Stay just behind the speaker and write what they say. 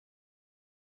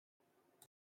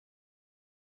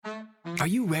Are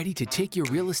you ready to take your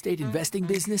real estate investing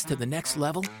business to the next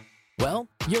level? Well,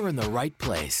 you're in the right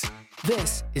place.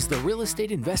 This is the Real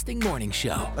Estate Investing Morning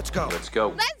Show. Let's go. Let's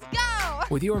go. Let's go!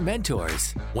 With your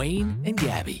mentors, Wayne and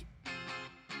Gabby.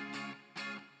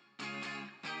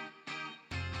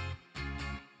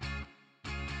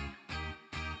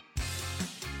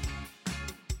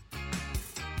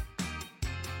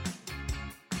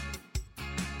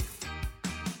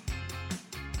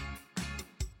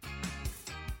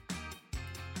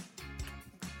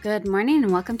 Good morning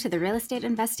and welcome to the Real Estate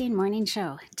Investing Morning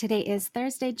Show. Today is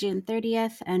Thursday, June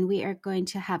 30th, and we are going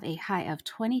to have a high of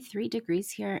 23 degrees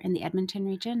here in the Edmonton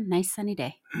region. Nice sunny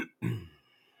day.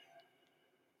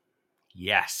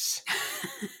 Yes.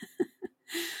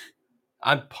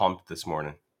 I'm pumped this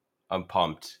morning. I'm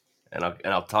pumped. And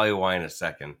I'll tell you why in a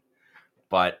second.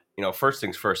 But, first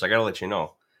things first, I got to let you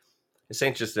know, this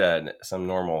ain't just some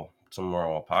normal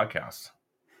podcast.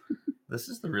 This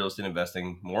is the Real Estate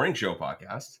Investing Morning Show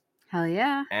podcast. Hell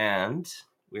yeah. And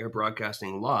we are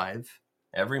broadcasting live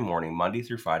every morning, Monday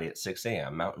through Friday at 6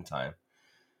 a.m. Mountain Time.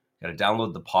 Got to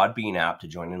download the Podbean app to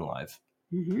join in live.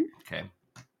 Mm-hmm. Okay.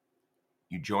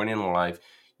 You join in live.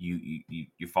 You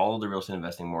follow the Real Estate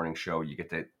Investing Morning Show. You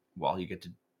get to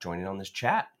join in on this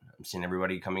chat. I'm seeing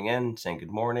everybody coming in, saying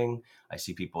good morning. I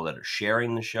see people that are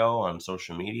sharing the show on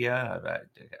social media.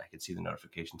 I can see the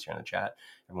notifications here in the chat.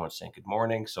 Everyone's saying good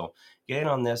morning. So get in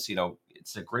on this.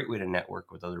 It's a great way to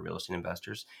network with other real estate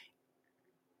investors.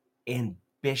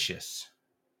 Ambitious,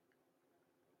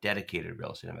 dedicated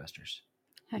real estate investors.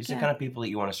 Heck These yeah. are the kind of people that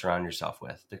you want to surround yourself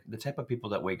with. The type of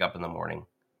people that wake up in the morning.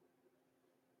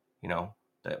 Hang on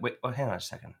a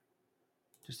second.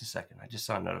 Just a second. I just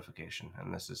saw a notification,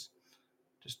 and this is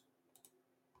just.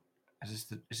 Is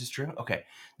this true? Okay.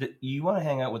 You want to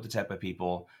hang out with the type of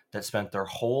people that spent their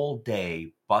whole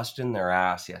day busting their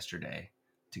ass yesterday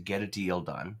to get a deal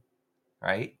done,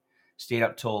 right? Stayed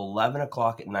up till 11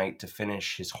 o'clock at night to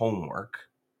finish his homework,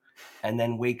 and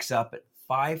then wakes up at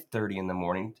 5:30 in the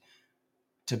morning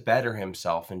to better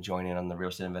himself and join in on the Real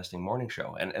Estate Investing Morning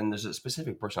Show. And there's a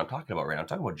specific person I'm talking about right now. I'm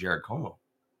talking about Jared Como.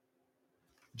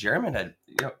 Jeremy had,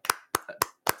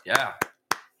 yeah.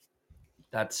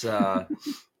 That's, I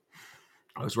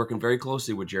was working very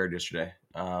closely with Jared yesterday.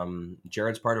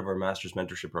 Jared's part of our Master's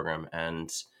Mentorship Program,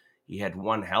 and he had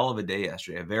one hell of a day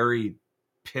yesterday, a very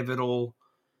pivotal,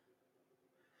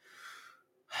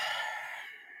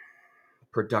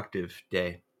 productive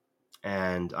day.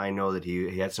 And I know that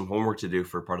he had some homework to do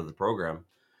for part of the program,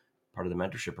 part of the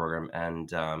mentorship program, and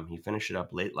he finished it up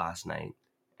late last night.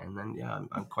 And then,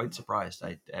 I'm quite surprised.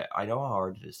 I know how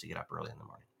hard it is to get up early in the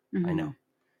morning. Mm-hmm. I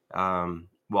know.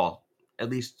 Well,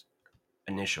 at least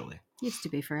initially. Used to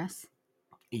be for us.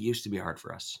 It used to be hard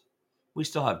for us. We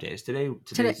still have days. Today's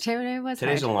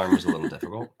Today's alarm was a little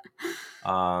difficult.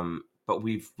 But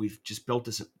we've just built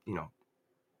this,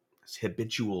 this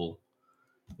habitual,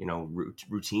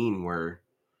 routine where,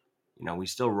 we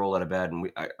still roll out of bed, and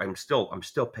I'm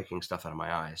still picking stuff out of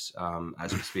my eyes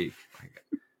as we speak.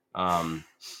 I'm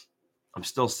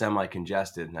still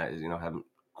semi-congested, and I haven't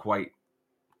quite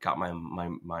got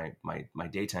my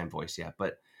daytime voice yet.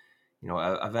 But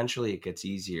eventually it gets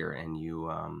easier, and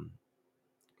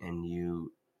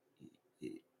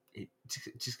it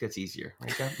just gets easier,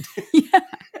 right, Gab?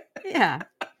 Yeah.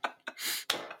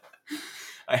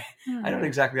 I don't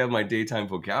exactly have my daytime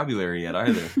vocabulary yet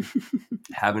either.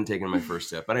 Haven't taken my first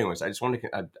sip, but anyways, I just wanted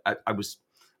to.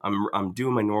 I'm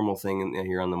doing my normal thing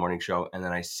here on the morning show, and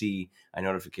then I see a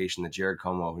notification that Jared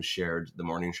Como has shared the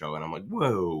morning show, and I'm like,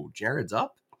 "Whoa, Jared's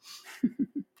up!"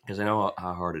 Because I know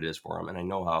how hard it is for him, and I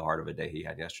know how hard of a day he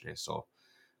had yesterday. So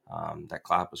that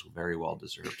clap was very well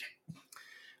deserved.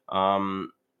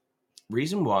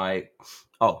 Reason why?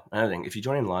 Oh, another thing. If you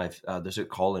join in live, there's a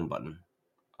call-in button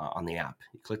on the app.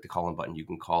 You click the call-in button, you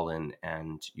can call in,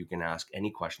 and you can ask any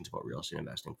questions about real estate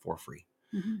investing for free.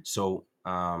 Mm-hmm. So,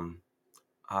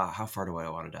 how far do I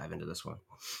want to dive into this one?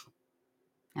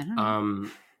 I don't know.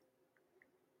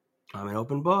 I'm an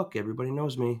open book. Everybody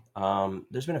knows me.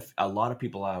 There's been a lot of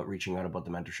people out reaching out about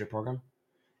the mentorship program,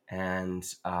 and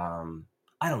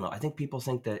I don't know. I think people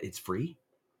think that it's free.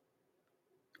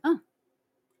 Oh.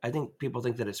 I think people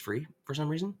think that it's free for some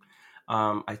reason.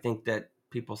 I think that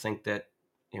people think that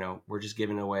we're just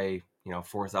giving away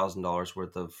 $4,000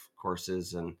 worth of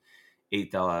courses and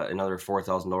another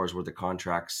 $4,000 worth of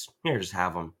contracts. Here, just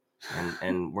have them,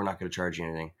 and we're not going to charge you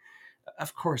anything.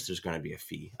 Of course, there's going to be a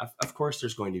fee. Of course,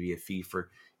 there's going to be a fee for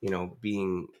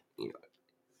being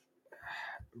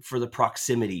for the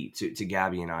proximity to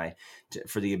Gabby and I,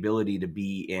 for the ability to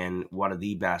be in one of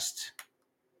the best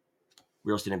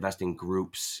real estate investing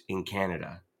groups in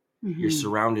Canada. You're Mhm.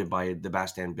 surrounded by the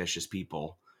best ambitious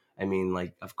people. I mean,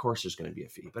 like, of course there's going to be a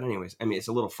fee. But anyways, I mean, it's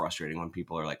a little frustrating when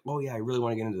people are like, oh, yeah, I really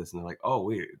want to get into this. And they're like, oh,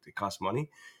 wait, it costs money.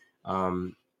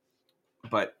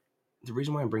 But the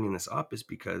reason why I'm bringing this up is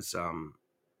because I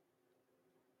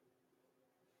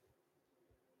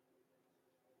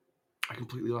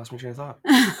completely lost my train of thought.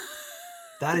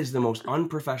 That is the most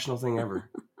unprofessional thing ever.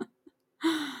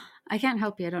 I can't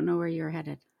help you. I don't know where you're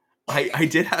headed. I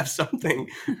did have something,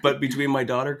 but between my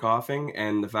daughter coughing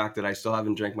and the fact that I still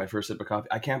haven't drank my first sip of coffee,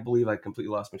 I can't believe I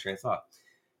completely lost my train of thought.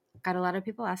 Got a lot of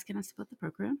people asking us about the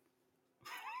program.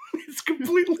 It's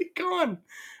completely gone.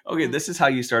 Okay, this is how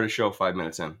you start a show 5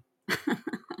 minutes in.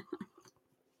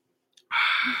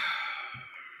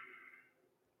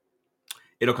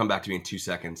 It'll come back to me in 2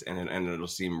 seconds, and it'll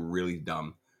seem really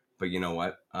dumb. But you know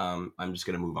what? I'm just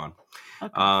gonna move on.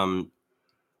 Okay.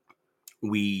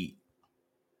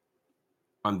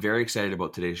 I'm very excited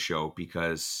about today's show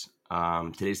because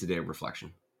today's the day of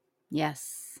reflection.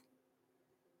 Yes.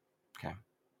 Okay.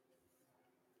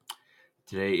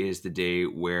 Today is the day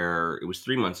where it was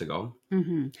 3 months ago.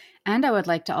 Mm-hmm. And I would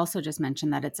like to also just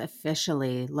mention that it's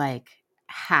officially like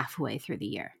halfway through the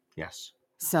year. Yes.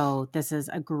 So this is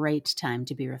a great time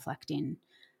to be reflecting,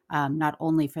 not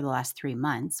only for the last 3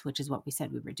 months, which is what we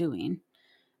said we were doing.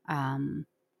 When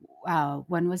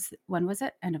was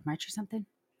it? End of March or something?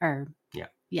 Or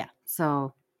yeah.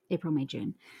 So April, May,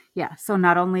 June. Yeah. So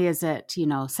not only is it,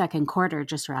 second quarter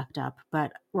just wrapped up,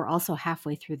 but we're also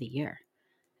halfway through the year.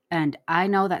 And I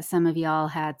know that some of y'all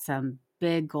had some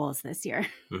big goals this year.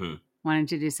 Mm-hmm. Wanted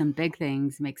to do some big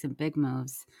things, make some big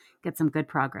moves, get some good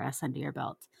progress under your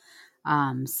belt.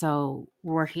 So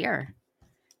we're here.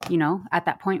 At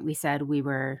that point we said we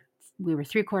were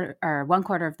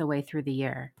 1/4 of the way through the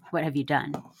year. What have you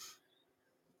done?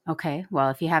 Okay,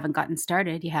 well, if you haven't gotten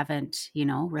started, you haven't,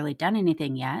 really done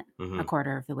anything yet. Mm-hmm. A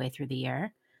quarter of the way through the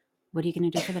year. What are you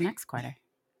going to do for the next quarter?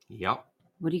 Yep.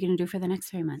 What are you going to do for the next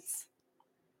 3 months?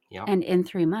 Yep. And in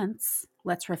 3 months,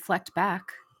 let's reflect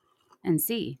back and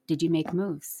see, did you make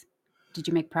moves? Did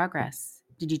you make progress?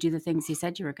 Did you do the things you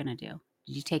said you were going to do?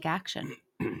 Did you take action?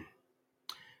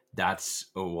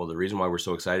 The reason why we're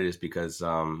so excited is because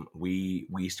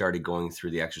we started going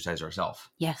through the exercise ourselves.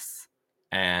 Yes.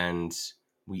 And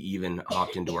we even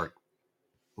hopped into our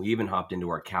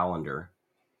calendar,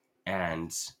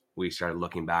 and we started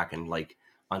looking back, and like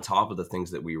on top of the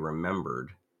things that we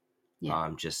remembered,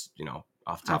 just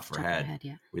off the top of our head,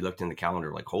 yeah. we looked in the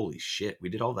calendar like, holy shit, we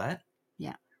did all that.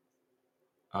 Yeah.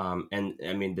 And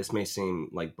I mean, this may seem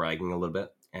like bragging a little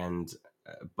bit, and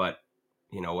but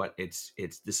you know what?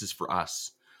 This is for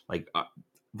us. Like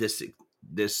this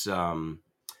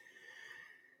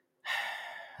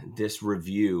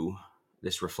review,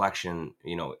 this reflection.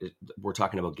 We're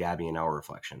talking about Gabby and our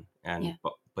reflection, and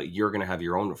but you're gonna have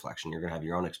your own reflection. You're gonna have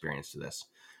your own experience to this.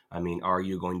 I mean, are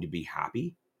you going to be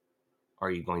happy? Are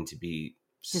you going to be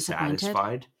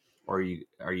satisfied? Or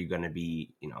are you going to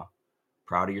be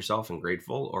proud of yourself and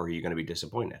grateful, or are you going to be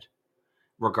disappointed?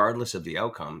 Regardless of the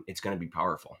outcome, it's going to be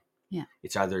powerful. Yeah.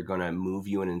 It's either going to move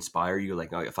you and inspire you,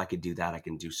 like, oh, if I could do that, I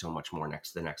can do so much more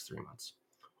the next 3 months.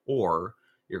 Or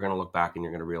you're going to look back and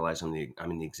you're going to realize I'm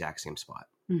in the exact same spot.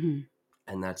 Mm-hmm.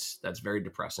 And that's very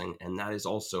depressing. And that is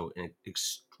also an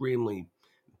extremely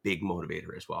big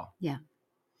motivator as well. Yeah.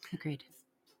 Agreed.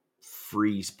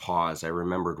 Freeze, pause. I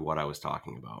remembered what I was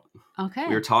talking about. Okay.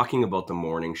 We were talking about the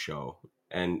morning show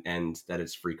and that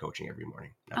it's free coaching every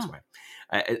morning. That's why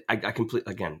I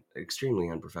completely, again, extremely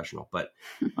unprofessional, but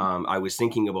I was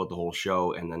thinking about the whole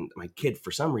show, and then my kid for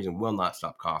some reason will not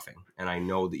stop coughing. And I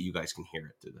know that you guys can hear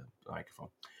it through the microphone.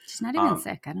 She's not even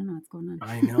sick. I don't know what's going on.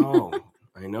 I know.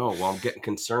 Well, I'm getting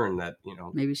concerned that,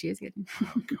 maybe she is getting.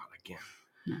 Oh God, again.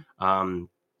 Yeah.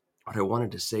 What I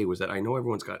wanted to say was that I know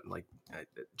everyone's got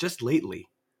just lately,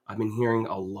 I've been hearing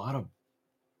a lot of,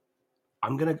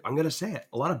 I'm gonna say it,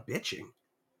 a lot of bitching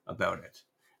about it.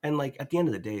 And like at the end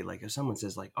of the day, like if someone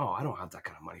says like, oh, I don't have that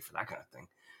kind of money for that kind of thing,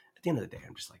 at the end of the day,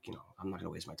 I'm just like, I'm not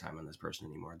gonna waste my time on this person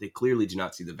anymore. They clearly do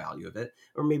not see the value of it,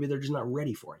 or maybe they're just not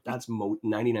ready for it. That's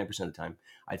 99% of the time,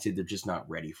 I'd say they're just not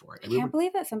ready for it. I can't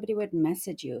believe that somebody would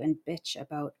message you and bitch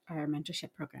about our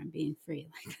mentorship program being free.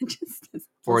 Like that just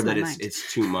or that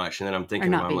it's too much. And then I'm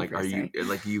thinking, I'm like, free,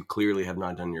 you clearly have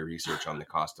not done your research on the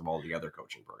cost of all the other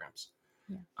coaching programs.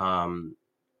 Yeah.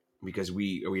 Because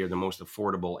we are the most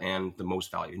affordable and the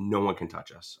most value. No one can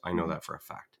touch us. I know that for a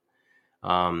fact.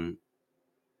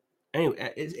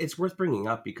 Anyway, it's worth bringing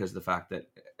up because the fact that,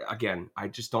 again, I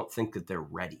just don't think that they're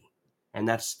ready. And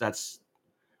that's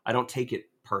I don't take it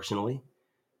personally,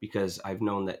 because I've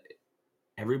known that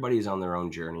everybody's on their own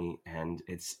journey, and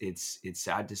it's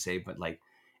sad to say, but like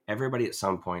everybody at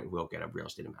some point will get a real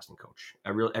estate investing coach.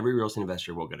 Every real estate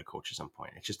investor will get a coach at some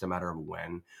point. It's just a matter of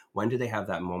when. When do they have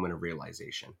that moment of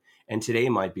realization? And today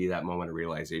might be that moment of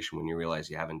realization when you realize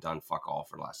you haven't done fuck all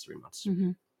for the last 3 months,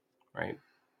 right?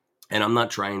 And I'm not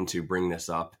trying to bring this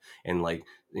up and like,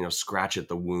 scratch at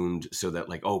the wound so that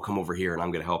like, oh, come over here and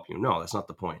I'm going to help you. No, that's not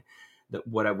the point.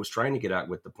 What I was trying to get at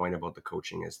with the point about the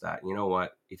coaching is that, you know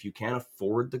what, if you can't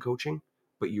afford the coaching,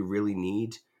 but you really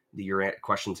need your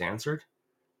questions answered,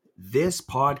 this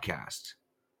podcast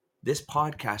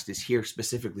is here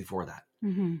specifically for that.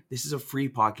 This is a free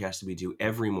podcast that we do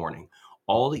every morning.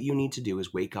 All that you need to do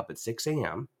is wake up at 6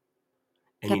 a.m.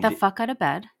 Get the fuck out of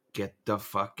bed. Get the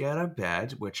fuck out of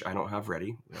bed, which I don't have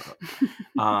ready.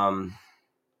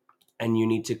 And you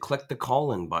need to click the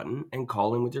call in button and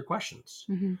call in with your questions.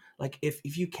 Like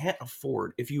if you can't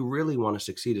afford, if you really want to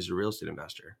succeed as a real estate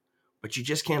investor, but you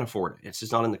just can't afford it, it's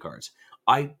just not in the cards.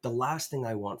 The last thing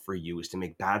I want for you is to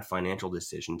make bad financial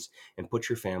decisions and put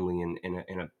your family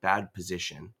in a bad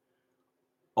position,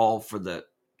 all for the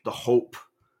hope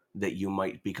that you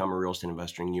might become a real estate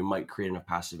investor and you might create enough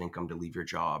passive income to leave your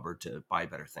job or to buy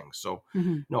better things. So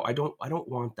no, I don't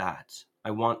want that. I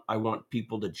want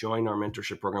people to join our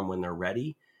mentorship program when they're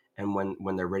ready and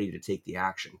when they're ready to take the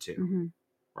action too,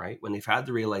 right? When they've had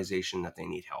the realization that they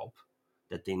need help,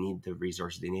 that they need the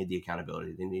resources, they need the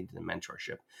accountability, they need the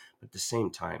mentorship, but at the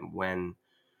same time, when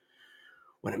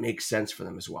it makes sense for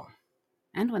them as well.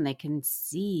 And when they can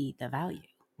see the value.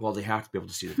 Well, they have to be able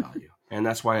to see the value. And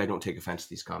that's why I don't take offense to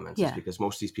these comments. Yeah. Is because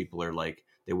most of these people are like,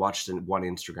 they watched one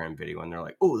Instagram video and they're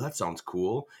like, oh, that sounds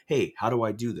cool. Hey, how do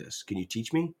I do this? Can you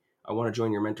teach me? I want to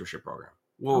join your mentorship program.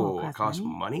 Whoa, it costs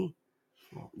money?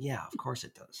 Well, yeah, of course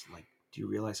it does. Like, do you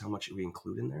realize how much we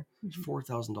include in there? It's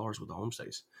 $4,000 with the home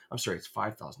studies. I'm sorry, it's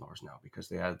 $5,000 now because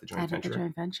they added the joint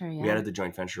venture. Yeah. We added the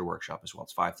joint venture workshop as well.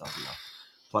 It's $5,000 now.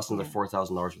 Plus another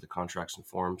 $4,000 with the contracts and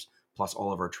forms, plus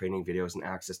all of our training videos and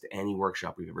access to any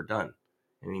workshop we've ever done,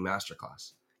 any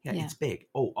masterclass. Yeah, it's big.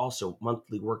 Oh, also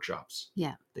monthly workshops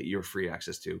that you're free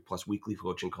access to, plus weekly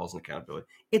coaching calls and accountability.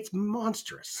 It's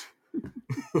monstrous.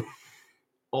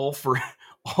 all for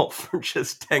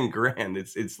just 10 grand.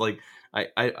 It's like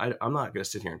I'm not gonna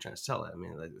sit here and try to sell it. I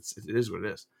mean, it is what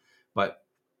it is. But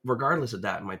regardless of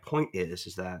that, my point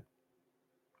is that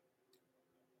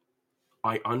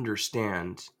I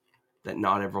understand that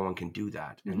not everyone can do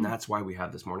that, and that's why we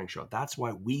have this morning show. That's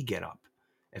why we get up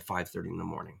at 5:30 in the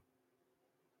morning.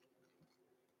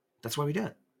 That's why we do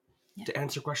it, to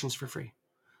answer questions for free.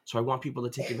 So I want people to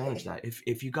take advantage of that.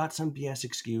 If you got some BS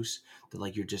excuse that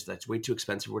like that's way too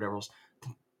expensive or whatever else,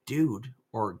 then dude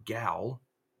or gal,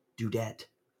 dudette,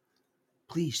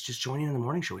 please just join in on the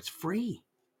morning show. It's free.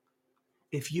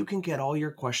 If you can get all your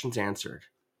questions answered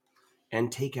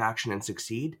and take action and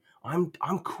succeed, I'm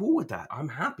cool with that. I'm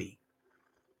happy.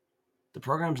 The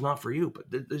program's not for you, but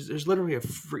there's literally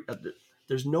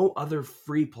there's no other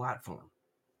free platform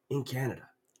in Canada.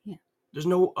 There's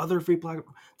no other free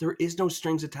platform. There is no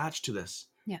strings attached to this.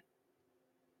 Yeah.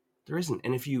 There isn't.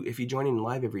 And if you join in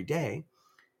live every day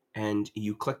and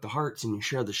you click the hearts and you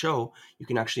share the show, you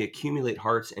can actually accumulate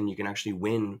hearts and you can actually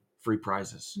win free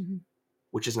prizes,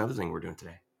 which is another thing we're doing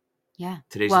today. Yeah.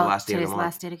 Today's the last day of the month. Today's the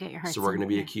last day to get your hearts in. So we're going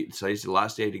to be today's the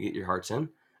last day to get your hearts in.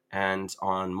 And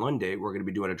on Monday, we're going to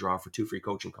be doing a draw for 2 free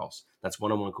coaching calls. That's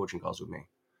one-on-one coaching calls with me.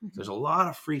 So there's a lot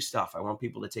of free stuff I want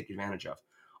people to take advantage of.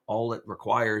 All it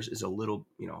requires is a little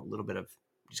bit of,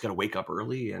 you just got to wake up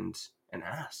early and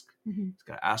ask. You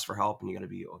got to ask for help, and you got to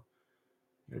be a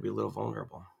little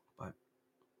vulnerable. But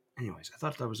anyways, I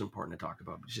thought that was important to talk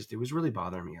about. It was really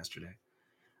bothering me yesterday,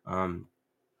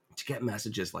 to get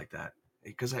messages like that,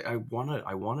 because I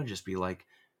want to just be like,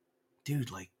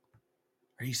 dude, like,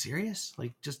 are you serious?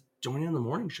 Like, just join in the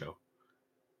morning show.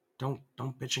 Don't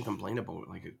bitch and complain about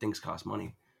like things cost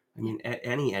money. I mean,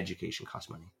 any education costs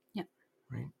money. Yeah.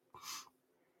 Right.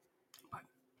 But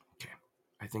okay,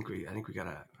 I think I got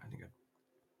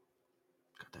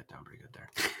that down pretty good there.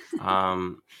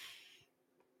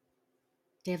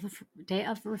 Day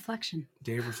of reflection.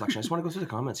 Day of reflection. I just want to go through the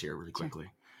comments here really quickly.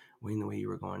 Sure. Wayne, the way you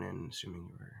were going in, assuming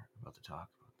you were about to talk.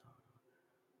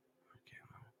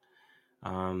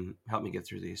 Okay. Help me get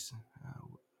through these.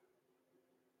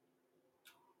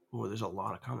 There's a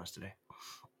lot of comments today.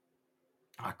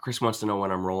 Chris wants to know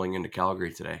when I'm rolling into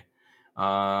Calgary today.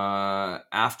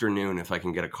 Afternoon, if I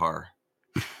can get a car.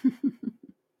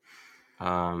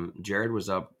 Jared was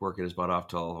up working his butt off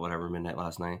till whatever midnight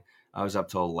last night. I was up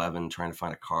till 11 trying to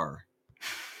find a car.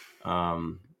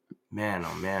 Man,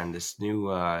 oh man, this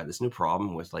new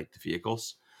problem with like the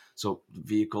vehicles. So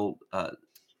the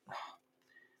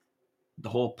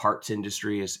whole parts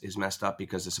industry is messed up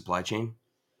because of supply chain.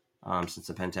 since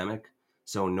the pandemic.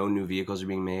 So no new vehicles are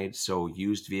being made. So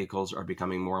used vehicles are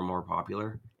becoming more and more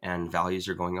popular and values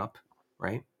are going up,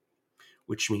 right?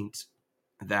 Which means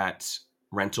that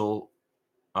rental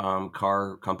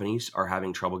car companies are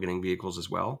having trouble getting vehicles as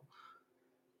well.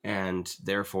 And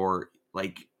therefore,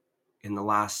 like in the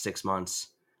last 6 months,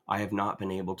 I have not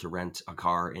been able to rent a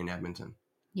car in Edmonton.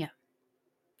 Yeah.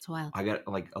 It's wild. I got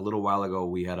like a little while ago,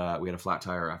 we had a flat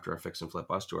tire after a fix and flip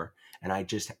bus tour, and I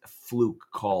just fluke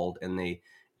called, and it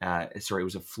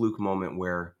was a fluke moment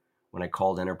where when I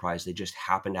called Enterprise, they just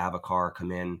happened to have a car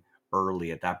come in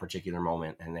early at that particular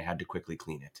moment, and they had to quickly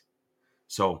clean it.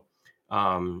 So,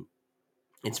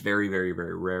 it's very, very,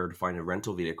 very rare to find a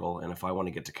rental vehicle, and if I want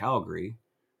to get to Calgary,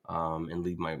 and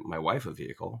leave my wife a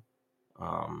vehicle,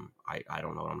 I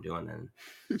don't know what I'm doing. And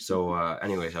so,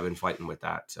 anyways, I've been fighting with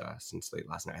that since late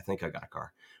last night. I think I got a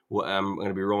car. Well, I'm going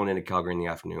to be rolling into Calgary in the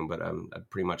afternoon, but I've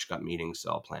pretty much got meetings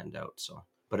all planned out. So,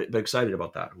 but excited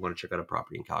about that. I'm going to check out a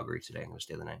property in Calgary today. I'm going to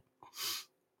stay the night.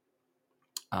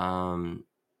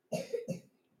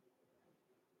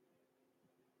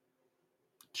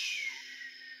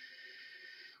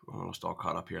 We're almost all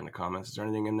caught up here in the comments. Is there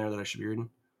anything in there that I should be reading?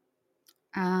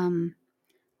 Lauren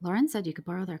said you could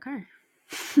borrow their car.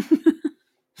 Are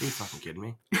you fucking kidding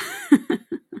me?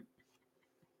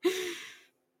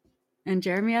 And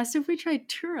Jeremy asked if we tried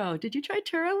Turo. Did you try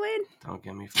Turo, Wayne? Don't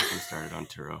get me fucking started on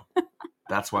Turo.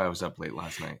 That's why I was up late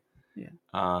last night. Yeah.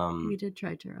 We did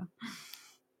try Turo.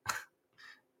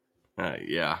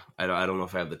 Yeah. I don't know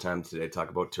if I have the time today to talk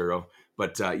about Turo.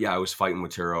 But yeah, I was fighting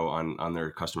with Turo on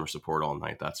their customer support all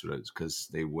night. That's what it was, because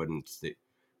they wouldn't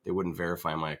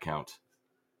verify my account.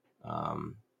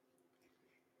 You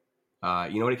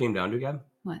know what it came down to, Gab?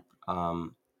 What?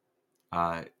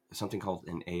 Something called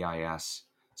an AIS.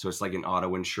 So it's like an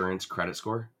auto insurance credit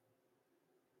score.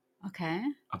 Okay.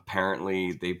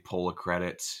 Apparently, they pull a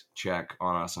credit check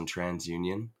on us on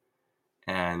TransUnion,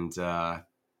 and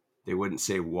they wouldn't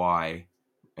say why.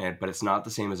 But it's not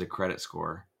the same as a credit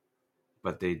score.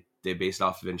 But they base it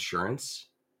off of insurance,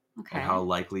 okay, and how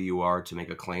likely you are to make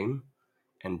a claim.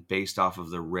 And based off of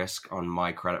the risk on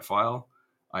my credit file,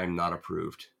 I am not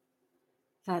approved.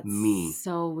 That's me.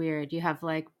 So weird. You have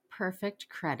like perfect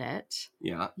credit.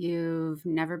 Yeah. You've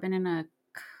never been in a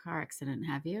car accident,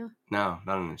 have you? No,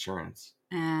 not on insurance.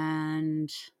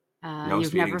 And no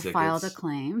you've never tickets. filed a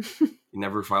claim. You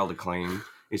never filed a claim.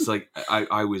 It's like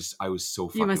I was so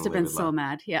fucking. You must have been so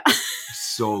mad. Yeah.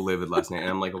 So livid last night, and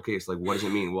I'm like, okay, it's like, what does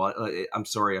it mean? Well, I'm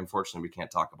sorry, unfortunately, we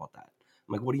can't talk about that.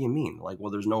 I'm like, what do you mean? Like,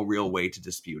 well, there's no real way to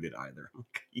dispute it either. I'm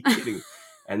like, are you kidding?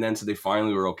 And then so they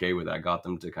finally were okay with that. I got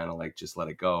them to kind of like just let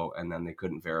it go, and then they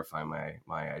couldn't verify my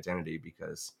identity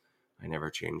because I never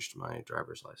changed my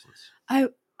driver's license.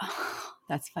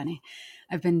 That's funny.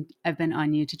 I've been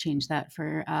on you to change that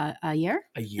for a year.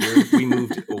 A year? We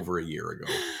moved over a year ago.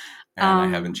 And I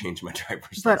haven't changed my driver's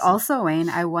license. But also, Wayne,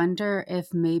 I wonder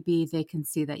if maybe they can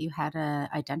see that you had a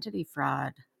identity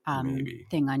fraud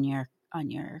thing on your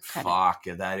credit. Fuck,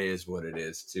 that is what it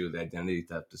is too. The identity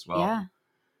theft as well. Yeah.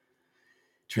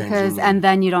 Because and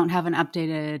then you don't have an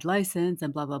updated license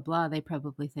and blah blah blah. They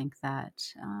probably think that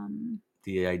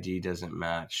the ID doesn't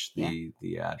match the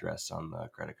address on the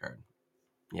credit card.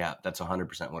 Yeah, that's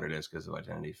 100% what it is because of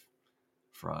identity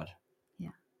fraud.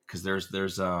 Yeah. Because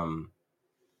there's an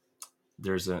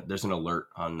alert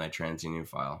on my TransUnion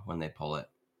file when they pull it.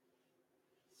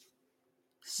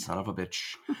 Son of a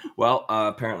bitch. Well,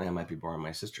 apparently I might be borrowing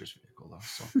my sister's vehicle though,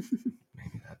 so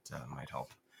maybe that might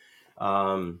help.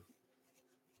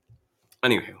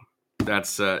 Anyway,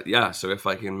 that's yeah. So if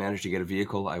I can manage to get a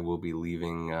vehicle, I will be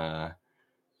leaving in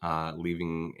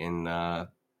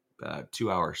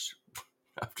 2 hours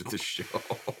after the show.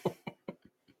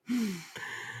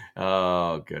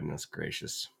 Oh goodness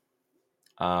gracious.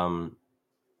 Okay.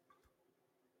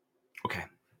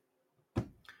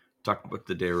 Talk about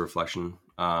the day of reflection.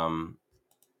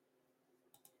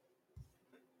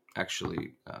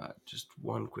 Actually, just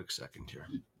one quick second here.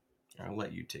 I'll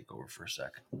let you take over for a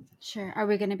second. Sure. Are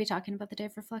we going to be talking about the day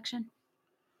of reflection?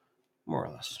 More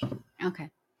or less.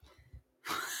 Okay.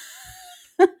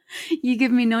 You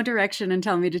give me no direction and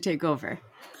tell me to take over.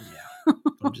 Yeah.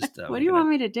 I'm just. What do you want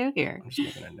me to do here? I'm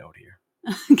just making a note here.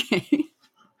 Okay.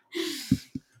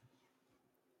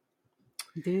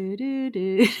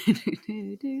 Do.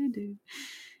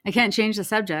 I can't change the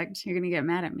subject. You're going to get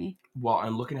mad at me. Well,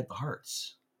 I'm looking at the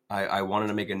hearts. I wanted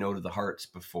to make a note of the hearts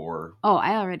before. Oh,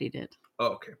 I already did.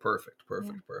 Oh, okay, perfect.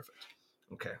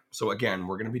 Okay, so again,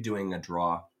 we're going to be doing a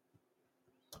draw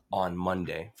on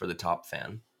Monday for the top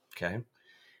fan. Okay,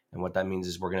 and what that means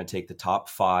is we're going to take the top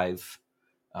 5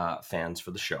 fans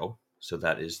for the show. So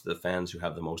that is the fans who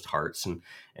have the most hearts. And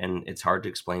it's hard to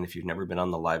explain. If you've never been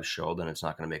on the live show, then it's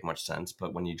not going to make much sense.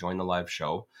 But when you join the live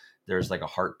show, there's like a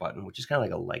heart button, which is kind of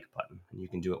like a like button. And you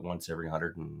can do it once every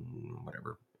 100 and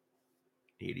whatever,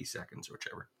 80 seconds or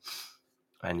whichever.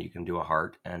 And you can do a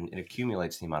heart, and it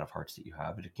accumulates the amount of hearts that you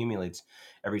have. It accumulates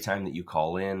every time that you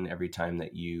call in, every time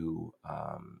that you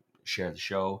share the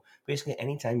show. Basically,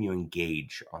 anytime you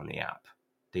engage on the app,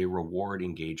 they reward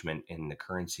engagement in the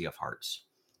currency of hearts.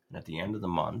 And at the end of the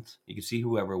month, you can see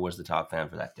whoever was the top fan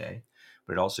for that day,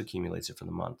 but it also accumulates it for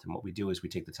the month. And what we do is we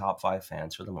take the top 5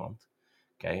 fans for the month,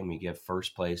 okay, and we give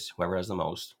first place, whoever has the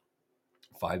most,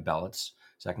 5 ballots.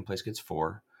 Second place gets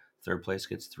 4. Third place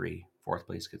gets 3. Fourth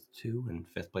place gets 2. And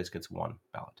fifth place gets 1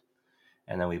 ballot.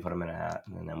 And then we put them in a hat,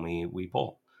 and then we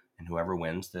pull. And whoever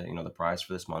wins, the prize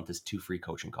for this month is 2 free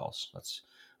coaching calls. That's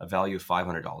a value of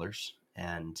 $500.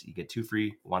 And you get 2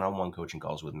 free one-on-one coaching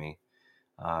calls with me.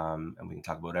 And we can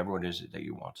talk about whatever it is that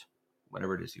you want,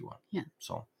 whatever it is you want. Yeah.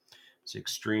 So it's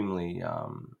extremely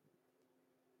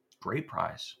great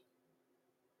prize.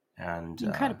 And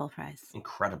incredible prize.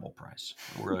 Incredible prize.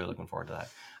 We're really looking forward to that.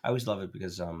 I always love it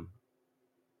because I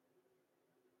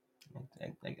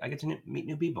get to meet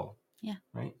new people. Yeah.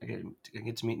 Right. I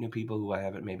get to meet new people who I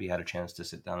haven't maybe had a chance to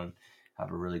sit down and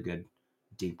have a really good,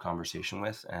 deep conversation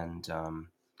with, and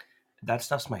that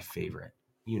stuff's my favorite.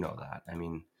 You know that. I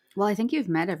mean. Well, I think you've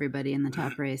met everybody in the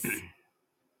top race,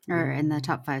 or in the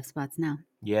top 5 spots now.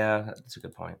 Yeah, that's a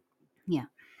good point. Yeah.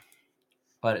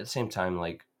 But at the same time,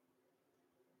 like,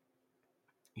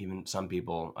 even some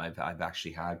people I've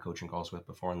actually had coaching calls with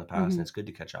before in the past, and it's good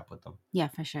to catch up with them. Yeah,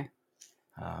 for sure.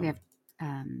 We have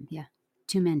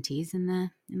 2 mentees in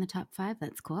the top 5.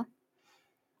 That's cool.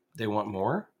 They want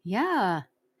more? Yeah.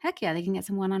 Heck yeah, they can get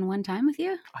some one-on-one time with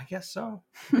you. I guess so.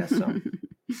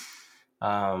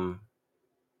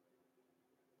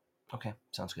 Okay,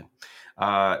 sounds good.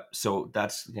 So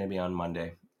that's going to be on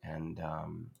Monday. And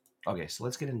okay, so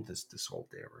let's get into this whole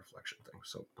day of reflection thing.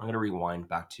 So I'm going to rewind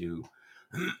back to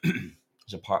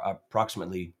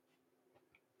approximately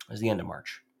it was the end of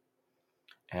March.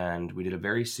 And we did a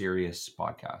very serious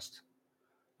podcast.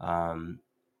 I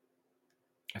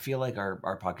feel like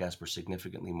our podcasts were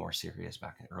significantly more serious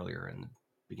earlier in the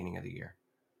beginning of the year.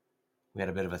 We had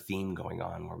a bit of a theme going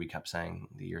on where we kept saying,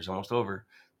 the year's almost over.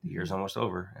 The year's almost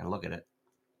over. And look at it.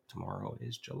 Tomorrow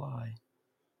is July.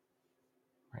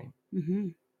 Right? Mm-hmm.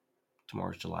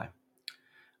 Tomorrow's July.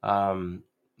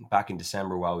 Back in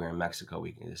December while we were in Mexico,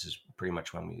 this is pretty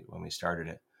much when we started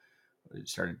it. We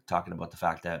started talking about the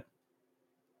fact that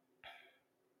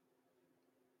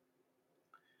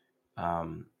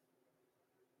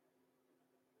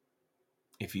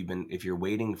if you're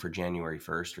waiting for January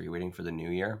 1st, or you're waiting for the new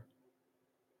year,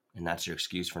 and that's your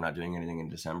excuse for not doing anything in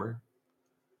December,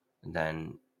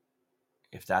 then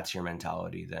if that's your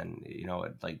mentality, then,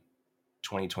 like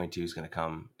 2022 is going to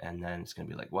come, and then it's going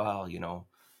to be like, well,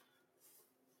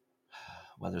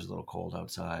 weather's a little cold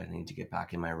outside. I need to get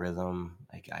back in my rhythm.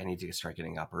 I need to start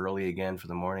getting up early again for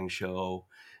the morning show.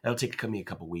 It'll take me a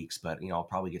couple weeks, but I'll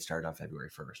probably get started on February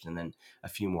 1st, and then a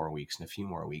few more weeks, and a few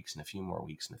more weeks, and a few more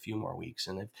weeks, and a few more weeks,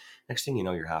 and then next thing you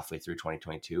know, you're halfway through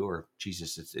 2022, or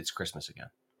Jesus, it's Christmas again,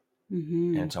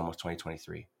 and it's almost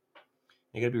 2023.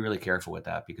 You got to be really careful with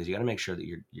that, because you got to make sure that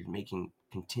you're taking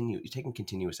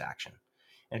continuous action,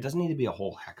 and it doesn't need to be a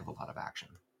whole heck of a lot of action.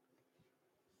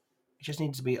 It just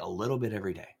needs to be a little bit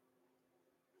every day.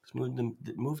 Just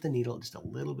move the needle just a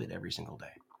little bit every single day.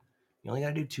 You only got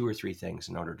to do 2 or 3 things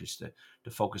in order just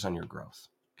to focus on your growth,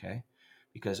 okay?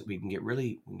 Because we can get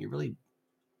really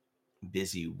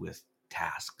busy with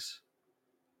tasks,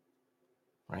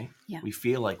 right? Yeah. We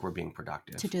feel like we're being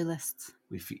productive. To-do lists.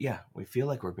 We feel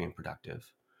like we're being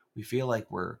productive. We feel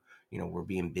like we're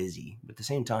being busy. But at the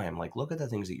same time, like, look at the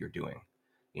things that you're doing.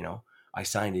 I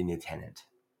signed a new tenant.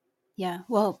 Yeah.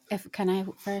 Well, can I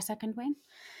for a second, Wayne?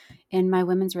 In my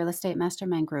women's real estate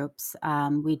mastermind groups,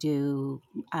 we do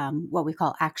what we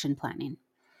call action planning.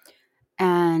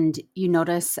 And you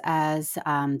notice as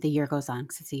the year goes on,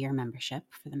 because it's a year membership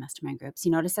for the mastermind groups,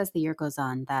 you notice as the year goes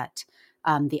on that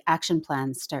the action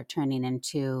plans start turning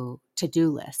into to-do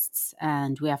lists.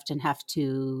 And we often have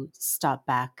to step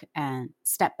back and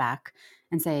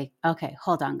say, okay,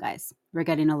 hold on, guys. We're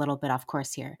getting a little bit off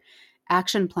course here.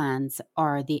 Action plans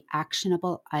are the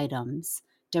actionable items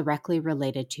directly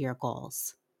related to your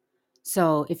goals.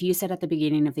 So if you said at the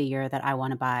beginning of the year that I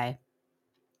want to buy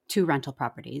 2 rental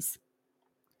properties,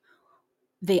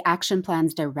 the action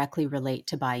plans directly relate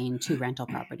to buying 2 rental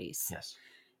properties. Yes.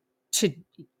 To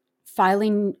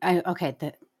filing,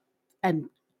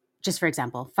 just for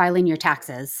example, filing your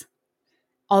taxes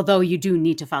although you do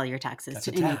need to file your taxes That's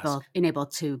to a task. enable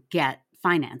to get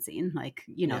financing, like,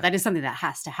 Yeah. that is something that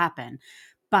has to happen.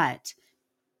 But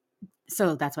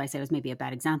so that's why I say it was maybe a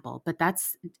bad example, but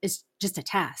it's just a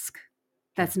task.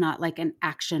 That's not like an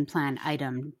action plan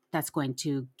item that's going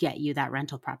to get you that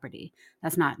rental property.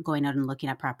 That's not going out and looking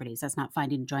at properties. That's not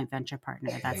finding a joint venture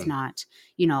partner. That's not,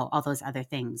 all those other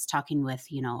things, talking with,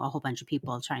 a whole bunch of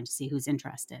people trying to see who's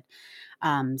interested.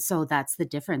 So that's the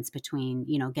difference between,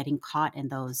 getting caught in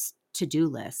those to-do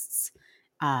lists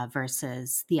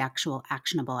versus the actual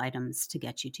actionable items to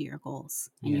get you to your goals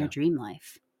and your dream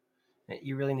life.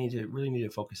 You really need to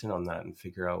focus in on that and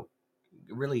figure out,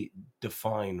 really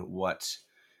define what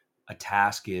a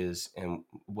task is and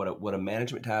what a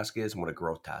management task is and what a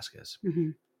growth task is. Mm-hmm.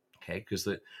 Okay, because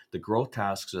the growth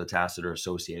tasks are the tasks that are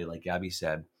associated, like Gabby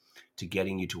said, to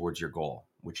getting you towards your goal,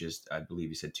 which is, I believe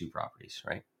you said 2 properties,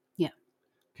 right? Yeah.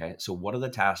 Okay, so what are the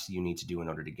tasks you need to do in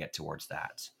order to get towards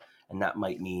that? And that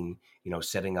might mean,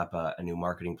 setting up a new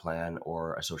marketing plan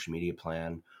or a social media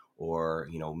plan, or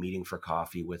meeting for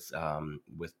coffee with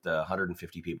the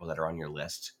 150 people that are on your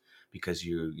list, because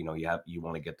you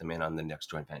want to get them in on the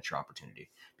next joint venture opportunity,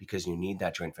 because you need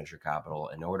that joint venture capital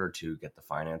in order to get the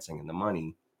financing and the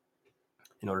money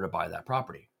in order to buy that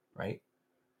property, right?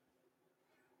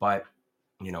 But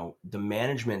the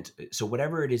management, so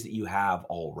whatever it is that you have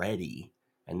already,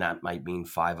 and that might mean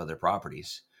 5 other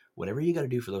properties, whatever you got to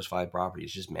do for those 5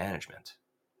 properties, just management,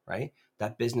 right?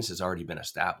 That business has already been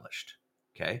established.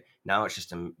 Okay, now it's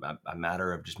just a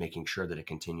matter of just making sure that it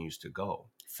continues to go.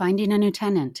 Finding a new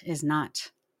tenant is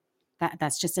not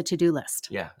that's just a to-do list.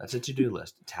 Yeah, that's a to-do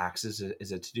list. Taxes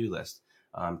is a to-do list.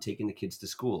 Taking the kids to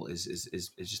school is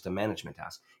just a management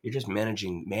task. You're just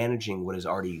managing what is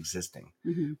already existing.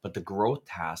 Mm-hmm. But the growth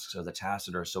tasks are the tasks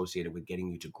that are associated with getting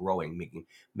you to growing,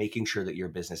 making sure that your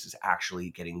business is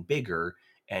actually getting bigger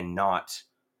and not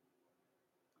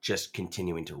just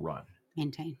continuing to run.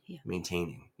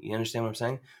 Maintaining. You understand what I'm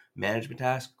saying? Management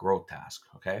task, growth task.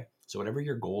 Okay. So whatever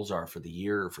your goals are for the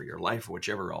year, or for your life, or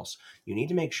whichever else, you need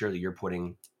to make sure that you're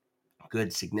putting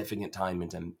good significant time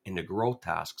into growth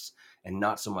tasks and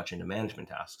not so much into management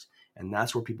tasks. And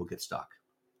that's where people get stuck.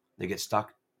 They get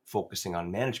stuck focusing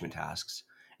on management tasks,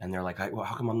 and they're like, well,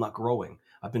 how come I'm not growing?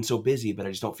 I've been so busy, but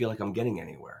I just don't feel like I'm getting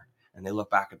anywhere. And they look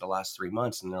back at the last 3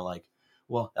 months and they're like,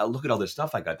 well, look at all this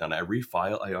stuff I got done. I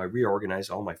reorganized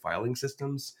all my filing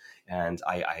systems, and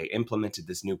I implemented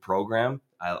this new program.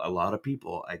 A lot of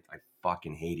people, I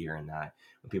fucking hate hearing that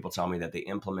when people tell me that they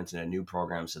implemented a new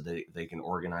program so they can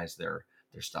organize their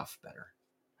stuff better.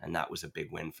 And that was a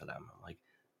big win for them. I'm like,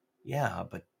 yeah,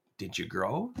 but did you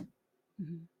grow?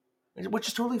 Mm-hmm. Which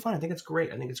is totally fine. I think it's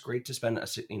great. I think it's great to spend,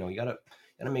 you gotta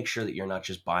make sure that you're not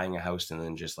just buying a house and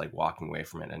then just like walking away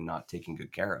from it and not taking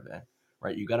good care of it,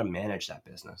 right? You got to manage that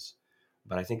business.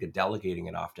 But I think delegating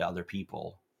it off to other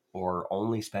people, or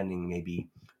only spending maybe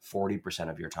 40%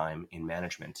 of your time in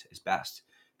management, is best,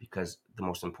 because the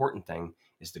most important thing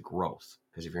is the growth.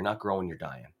 Because if you're not growing, you're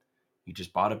dying. You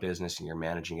just bought a business and you're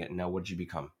managing it. And now what did you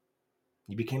become?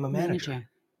 You became a manager.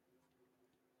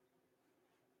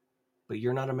 But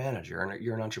you're not a manager,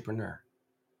 you're an entrepreneur,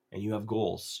 and you have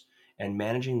goals. And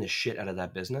managing the shit out of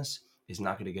that business is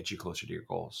not going to get you closer to your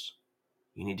goals.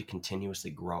 You need to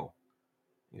continuously grow.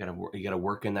 You got to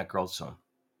work in that growth zone.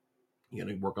 You got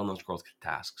to work on those growth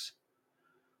tasks.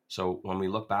 So when we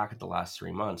look back at the last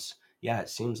 3 months, yeah, it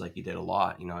seems like you did a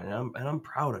lot, and I'm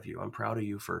proud of you. I'm proud of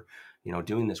you for,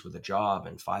 doing this with a job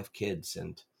and 5 kids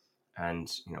and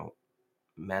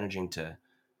managing to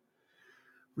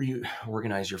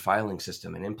reorganize your filing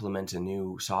system and implement a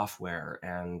new software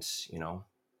and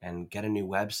get a new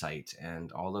website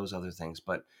and all those other things.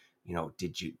 But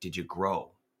did you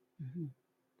grow? Mm-hmm.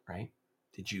 Right?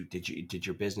 Did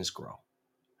your business grow?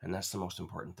 And that's the most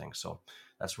important thing. So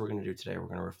that's what we're going to do today. We're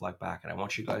going to reflect back, and I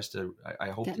want you guys to, I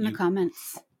hope get in the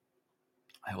comments.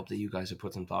 I hope that you guys have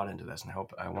put some thought into this, and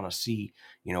I want to see,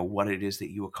 what it is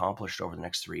that you accomplished over the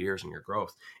next 3 years in your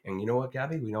growth. And you know what,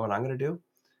 Gabby, you know what I'm going to do?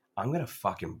 I'm going to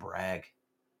fucking brag.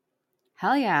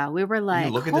 Hell yeah. We were like,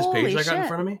 you look at this page I got in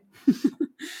front of me.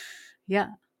 Yeah.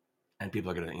 And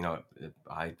people are going to,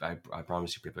 I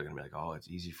promise you, people are going to be like, oh, it's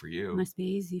easy for you. Must be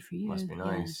easy for you. Must be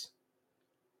nice.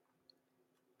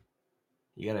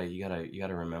 Yeah. You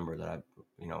gotta remember that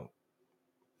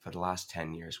for the last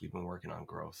 10 years, we've been working on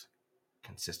growth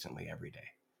consistently every day.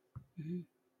 Mm-hmm.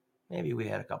 Maybe we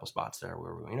had a couple spots there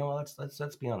where we,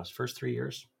 let's be honest. First 3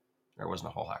 years, there wasn't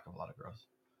a whole heck of a lot of growth.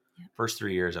 Yeah. First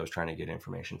 3 years, I was trying to get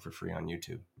information for free on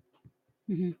YouTube.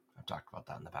 Mm-hmm. I've talked about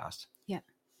that in the past. Yeah.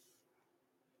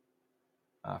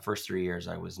 First 3 years,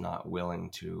 I was not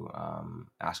willing to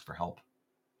ask for help.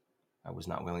 I was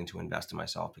not willing to invest in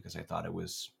myself because I thought it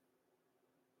was,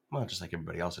 well, just like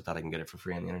everybody else, I thought I can get it for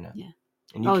free on the internet. Yeah.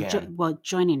 And you can. Well,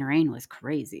 joining Rain was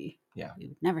crazy. Yeah. We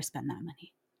would never spend that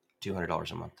money.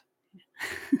 $200 a month.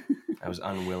 I was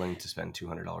unwilling to spend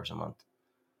 $200 a month.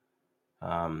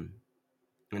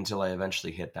 Until I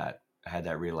eventually I had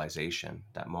that realization,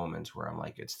 that moment where I'm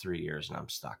like, it's 3 years and I'm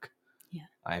stuck. Yeah.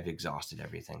 I've exhausted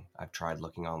everything. I've tried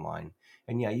looking online.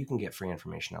 And yeah, you can get free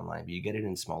information online, but you get it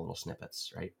in small little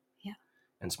snippets, right? Yeah.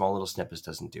 And small little snippets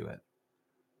doesn't do it.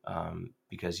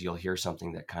 Because you'll hear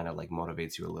something that kind of like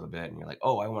motivates you a little bit and you're like,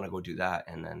 oh, I want to go do that.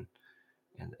 And then,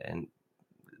 and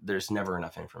there's never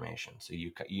enough information. So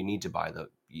you need to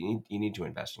you need to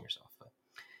invest in yourself.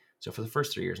 So for the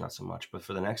first 3 years, not so much, but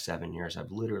for the next 7 years,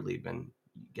 I've literally been,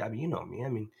 Gabby, you know me. I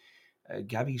mean,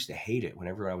 Gabby used to hate it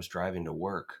whenever I was driving to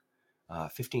work.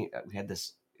 We had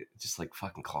this just like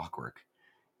fucking clockwork.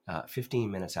 15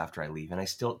 minutes after I leave. And I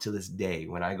still, to this day,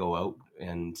 when I go out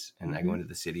and I go into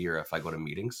the city or if I go to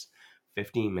meetings,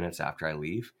 15 minutes after I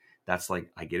leave, that's like,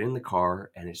 I get in the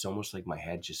car and it's almost like my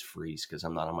head just freezes because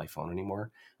I'm not on my phone anymore.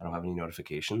 I don't have any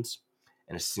notifications.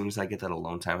 And as soon as I get that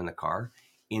alone time in the car,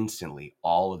 instantly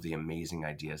all of the amazing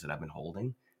ideas that I've been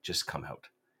holding just come out.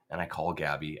 And I call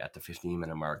Gabby at the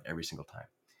 15-minute mark every single time.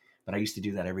 But I used to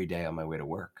do that every day on my way to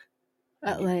work.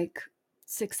 At like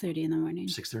 6:30 in the morning.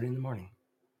 6:30 in the morning.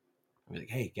 I'd be like,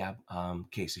 hey, Gab,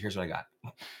 okay, so here's what I got.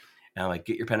 And I'm like,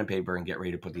 get your pen and paper and get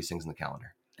ready to put these things in the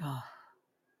calendar. Oh,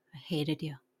 I hated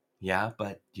you. Yeah,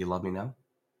 but do you love me now?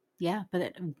 Yeah,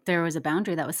 but there was a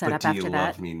boundary that was set up after that. Do you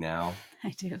love me now? I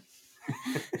do.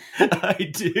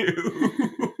 I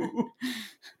do.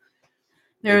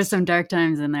 There were some dark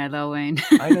times in there, though, Wayne.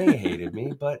 I know you hated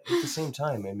me, but at the same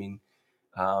time, I mean,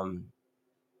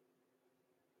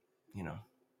 you know,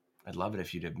 I'd love it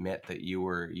if you'd admit that you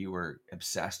were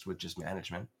obsessed with just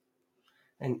management,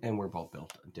 and we're both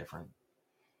built different.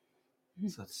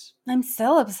 So I'm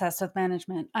still obsessed with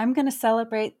management. I'm going to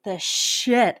celebrate the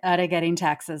shit out of getting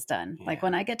taxes done. Yeah. Like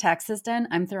when I get taxes done,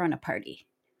 I'm throwing a party.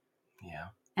 Yeah.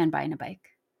 And buying a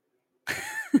bike.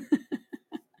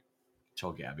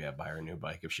 Told Gabby I'd buy her a new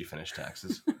bike if she finished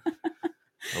taxes.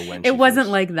 Or when it wasn't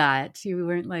like that. You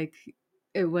weren't like,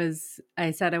 it was,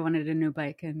 I said I wanted a new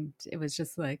bike and it was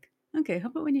just like, okay, how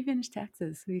about when you finish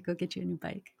taxes, we go get you a new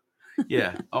bike?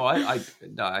 Yeah. Oh,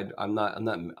 I'm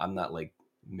not like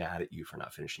mad at you for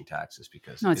not finishing taxes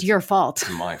because no, it's your fault.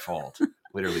 It's my fault.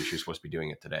 Literally, she was supposed to be doing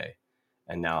it today.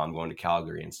 And now I'm going to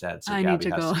Calgary instead. So I Gabby need to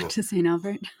go to St.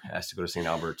 Albert. Has to go to St.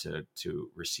 Albert to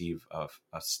receive a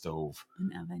stove.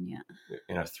 An oven, yeah.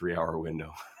 In a 3-hour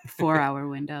window. 4-hour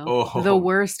window. Oh. The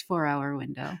worst 4-hour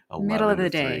window. Middle of the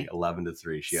day. 11 to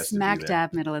 3. She has Smack to be there.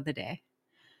 dab middle of the day.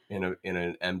 In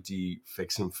an empty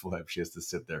fix and flip, she has to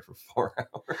sit there for 4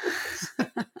 hours.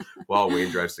 While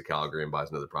Wayne drives to Calgary and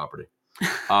buys another property.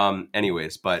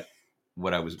 Anyways, but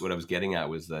what I was getting at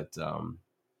was that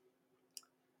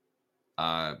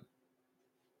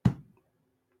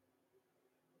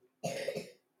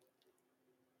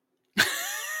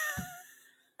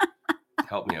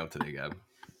help me out today, Gab.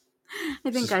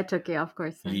 I think I took you off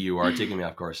course. You are taking me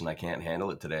off course and I can't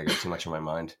handle it today. I got too much on my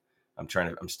mind. I'm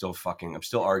still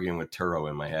arguing with Turo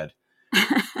in my head.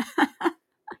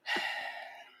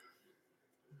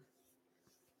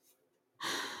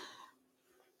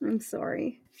 I'm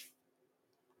sorry.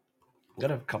 I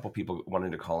got a couple people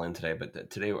wanting to call in today, but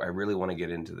today I really want to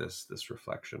get into this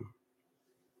reflection.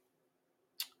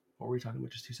 What were we talking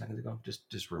about just 2 seconds ago?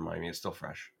 Just remind me. It's still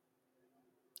fresh.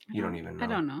 You don't even know. I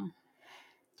don't know.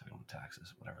 Talking about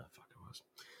taxes, whatever the fuck it was.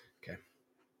 Okay.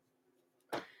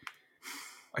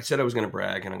 I said I was going to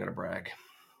brag, and I'm going to brag.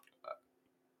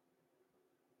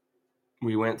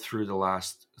 We went through the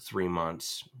last 3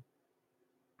 months.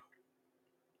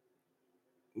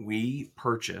 We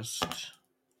purchased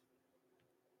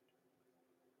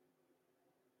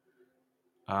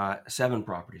 7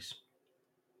 properties.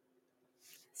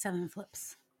 7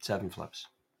 flips. 7 flips.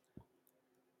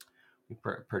 We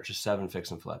purchased 7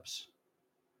 fix and flips.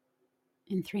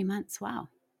 In 3 months. Wow.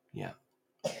 Yeah.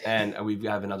 And we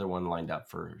have another one lined up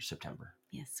for September.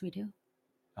 Yes, we do.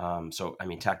 So, I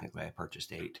mean, technically I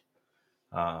purchased 8.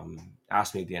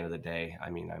 Ask me at the end of the day. I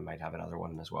mean, I might have another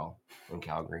one as well in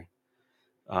Calgary.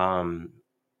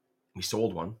 We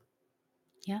sold one.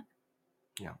 Yeah.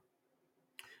 Yeah.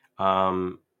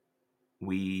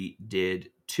 We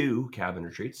did 2 cabin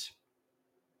retreats.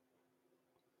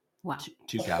 Wow.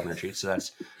 2 cabin retreats. So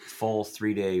that's full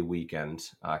 3-day weekend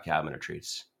cabin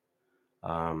retreats.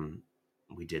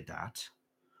 We did that.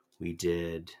 We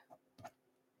did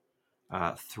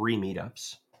 3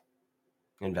 meetups,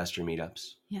 investor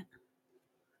meetups. Yeah.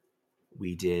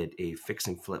 We did a fix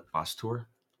and flip bus tour.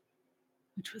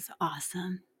 which was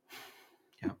awesome.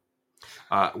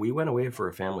 Yeah. We went away for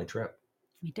a family trip.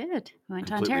 We did. We went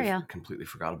to Ontario. Completely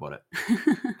forgot about it.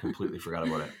 Completely forgot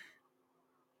about it.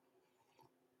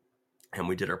 And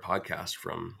we did our podcast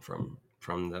from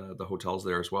the hotels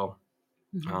there as well.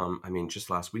 Mm-hmm. I mean, just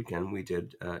last weekend we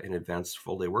did an advanced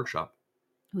full day workshop.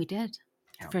 We did.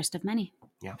 Yeah. First of many.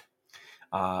 Yeah.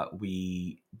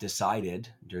 We decided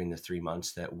during the 3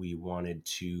 months that we wanted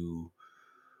to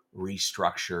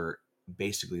restructure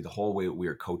basically the whole way we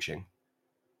were coaching,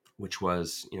 which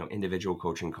was, individual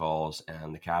coaching calls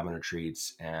and the cabin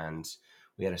retreats. And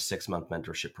we had a 6-month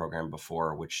mentorship program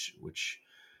before, which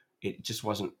it just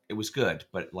wasn't, it was good,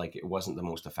 but like it wasn't the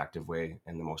most effective way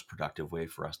and the most productive way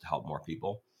for us to help more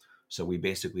people. So we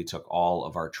basically took all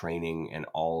of our training and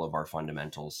all of our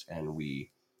fundamentals and we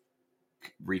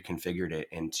reconfigured it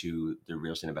into the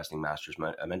Real Estate Investing Masters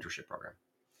mentorship program.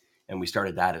 And we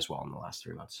started that as well in the last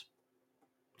 3 months.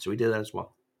 So we did that as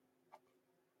well.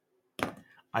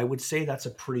 I would say that's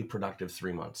a pretty productive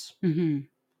 3 months. Mm-hmm.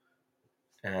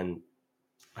 And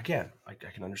again, I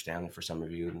can understand that for some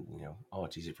of you,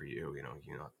 it's easy for you,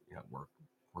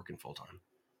 working full time.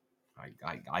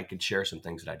 I could share some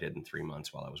things that I did in 3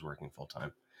 months while I was working full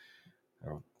time.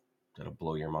 That'll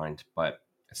blow your mind, but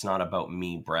it's not about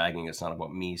me bragging. It's not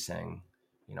about me saying,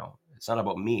 it's not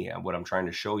about me. What I'm trying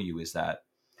to show you is that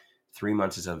 3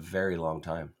 months is a very long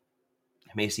time.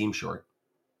 It may seem short,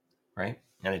 right?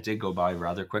 And it did go by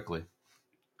rather quickly.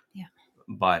 Yeah.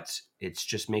 But it's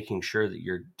just making sure that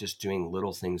you're just doing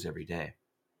little things every day.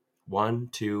 1,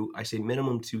 2, I say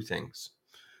minimum 2 things.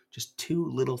 Just 2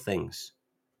 little things.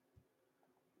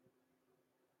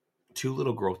 2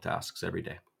 little growth tasks every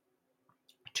day.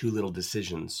 2 little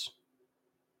decisions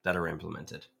that are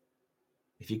implemented.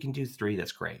 If you can do 3,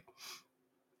 that's great.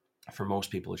 For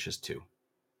most people, it's just 2.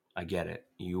 I get it.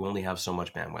 You only have so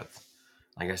much bandwidth.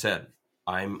 Like I said,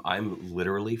 I'm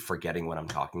literally forgetting what I'm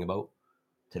talking about.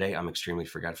 Today, I'm extremely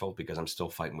forgetful because I'm still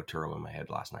fighting with Turo in my head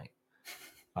last night.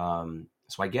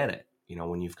 So I get it.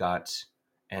 When you've got,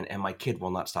 and my kid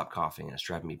will not stop coughing and it's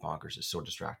driving me bonkers. It's so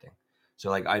distracting. So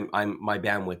like my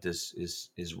bandwidth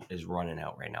is running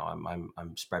out right now.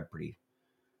 I'm spread pretty.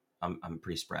 I'm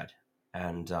pretty spread,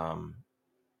 and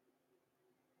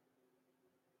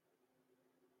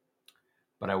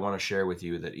but I want to share with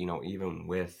you that, even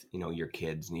with, your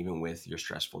kids and even with your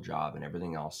stressful job and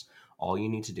everything else, all you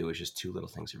need to do is just 2 little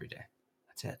things every day.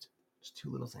 That's it. Just 2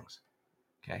 little things.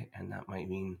 Okay. And that might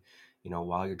mean,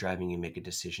 while you're driving, you make a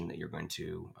decision that you're going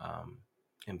to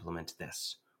implement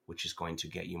this, which is going to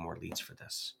get you more leads for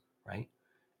this. Right.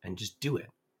 And just do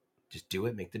it. Just do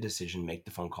it. Make the decision, make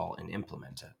the phone call and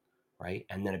implement it. Right.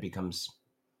 And then it becomes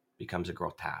a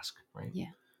growth task. Right. Yeah.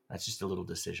 That's just a little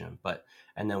decision,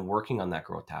 and then working on that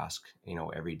growth task,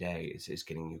 every day is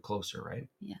getting you closer, right?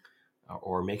 Yeah.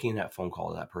 Or making that phone call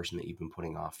to that person that you've been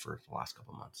putting off for the last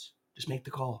couple of months. Just make the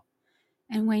call.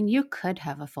 And when you could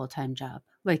have a full-time job,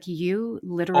 like you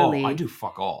literally, I do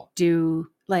fuck all. Do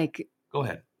like, go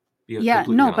ahead. Yeah,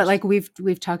 no, honest. But like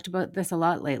we've talked about this a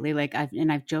lot lately. Like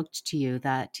I've joked to you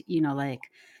that,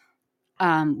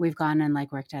 we've gone and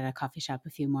like worked at a coffee shop a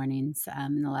few mornings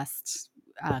in the last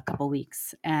couple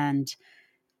weeks, and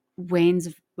Wayne's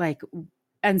like,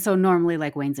 and so normally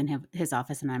like Wayne's in his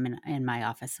office and I'm in my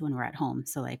office when we're at home.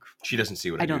 So like she doesn't see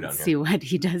what I don't see what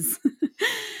he does,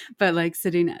 but like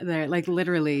sitting there, like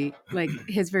literally, like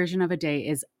his version of a day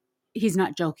is, he's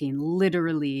not joking,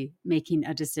 literally making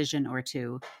a decision or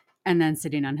 2, and then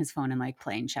sitting on his phone and like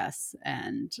playing chess.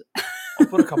 And I'll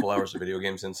put a couple hours of video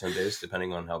games in some days,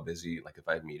 depending on how busy, like if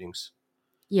I have meetings.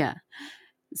 Yeah.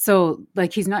 So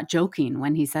like, he's not joking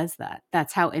when he says that.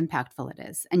 That's how impactful it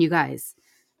is. And you guys,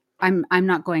 I'm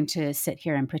not going to sit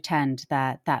here and pretend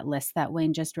that that list that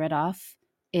Wayne just read off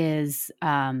is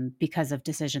because of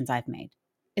decisions I've made.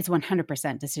 It's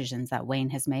 100% decisions that Wayne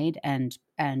has made and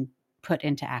put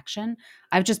into action.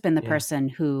 I've just been the person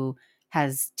who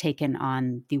has taken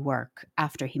on the work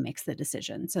after he makes the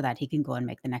decision so that he can go and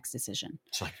make the next decision.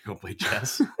 So I can go play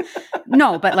chess?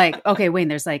 No, but like, okay, Wayne,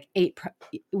 there's like 8,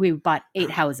 we bought 8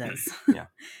 houses. Yeah.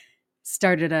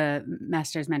 Started a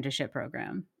master's mentorship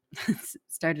program.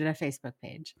 Started a Facebook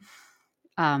page.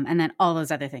 And then all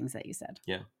those other things that you said.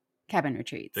 Yeah. Cabin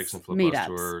retreats, fix and flip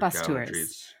meetups, bus tours,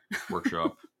 retreats,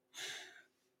 workshop.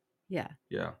 Yeah.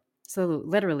 Yeah. So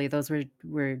literally those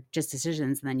were just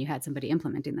decisions, and then you had somebody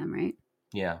implementing them, right?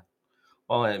 Yeah.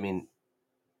 Well, I mean,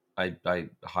 I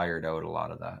hired out a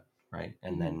lot of that, right?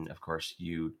 And then of course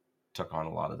you took on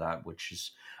a lot of that, which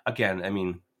is, again, I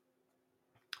mean,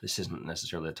 this isn't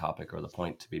necessarily the topic or the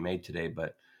point to be made today,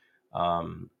 but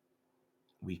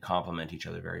we complement each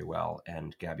other very well.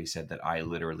 And Gabby said that I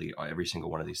literally, every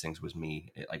single one of these things was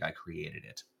me. Like I created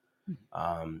it.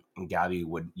 And Gabby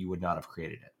you would not have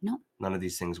created it. No. None of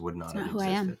these things would not have Not who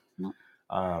existed. I am.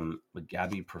 No. But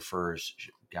Gabby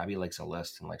likes a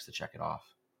list and likes to check it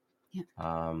off. Yeah.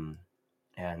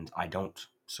 And I don't,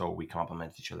 so we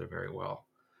complement each other very well.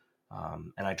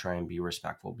 And I try and be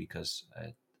respectful because at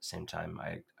the same time,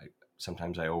 I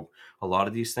sometimes I owe a lot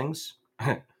of these things.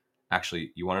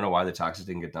 Actually, you want to know why the taxes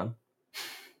didn't get done?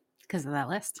 Because of that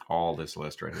list. All this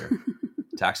list right here.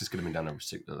 Taxes could have been done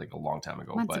like a long time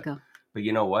ago. Months ago. But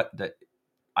you know what? That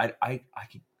I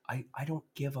don't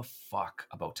give a fuck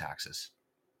about taxes.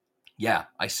 Yeah,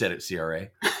 I said it, CRA.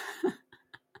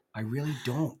 I really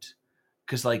don't.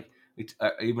 Because like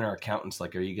even our accountant's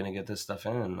like, are you going to get this stuff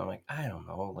in? And I'm like, I don't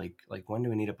know. Like when do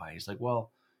we need it by? He's like,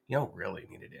 well, you don't really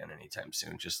need it in anytime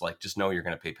soon. Just know you're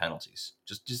going to pay penalties.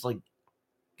 Just like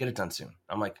get it done soon.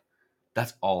 I'm like,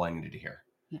 that's all I needed to hear.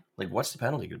 Yeah. Like, what's the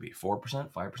penalty going to be?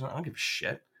 4%, 5%? I don't give a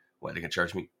shit. What, they going to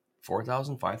charge me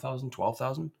 $4,000, $5,000,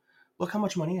 $12,000? Look how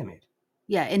much money I made.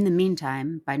 Yeah. In the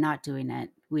meantime, by not doing it,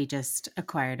 we just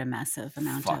acquired a massive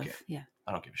amount Fuck of. it. Yeah.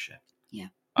 I don't give a shit. Yeah.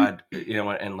 You know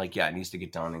what? And like, yeah, it needs to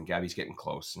get done. And Gabby's getting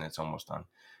close, and it's almost done.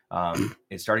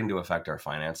 It's starting to affect our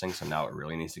financing, so now it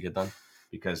really needs to get done.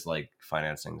 Because like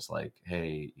financing's like,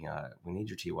 hey, we need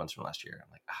your T1s from last year.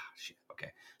 I'm like, shit,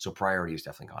 okay. So priority has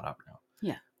definitely gone up now.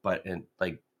 Yeah. But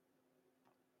like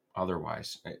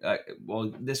otherwise,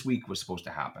 well, this week was supposed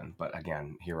to happen, but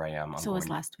again, here I am. So was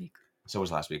last week.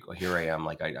 Well, here I am.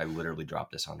 Like I literally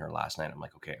dropped this on her last night. I'm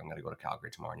like, okay, I'm gonna go to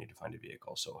Calgary tomorrow. I need to find a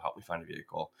vehicle. So help me find a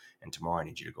vehicle. And tomorrow I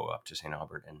need you to go up to St.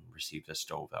 Albert and receive the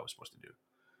stove that I was supposed to do.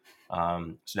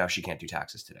 So now she can't do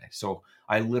taxes today. So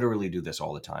I literally do this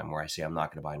all the time where I say I'm not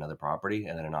going to buy another property,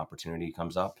 and then an opportunity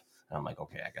comes up and I'm like,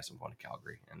 okay, I guess I'm going to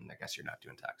Calgary, and I guess you're not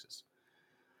doing taxes.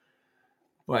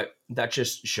 But that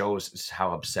just shows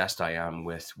how obsessed I am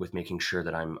with making sure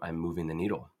that I'm moving the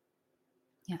needle.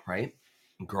 Yeah. Right.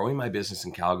 Growing my business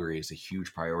in Calgary is a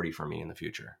huge priority for me in the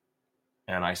future.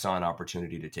 And I saw an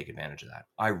opportunity to take advantage of that.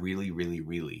 I really, really,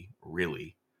 really,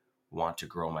 really want to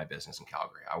grow my business in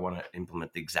Calgary. I want to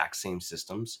implement the exact same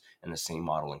systems and the same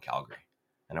model in Calgary.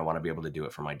 And I want to be able to do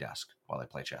it from my desk while I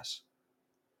play chess.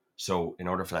 So in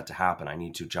order for that to happen, I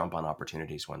need to jump on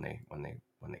opportunities when they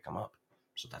come up.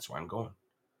 So that's where I'm going.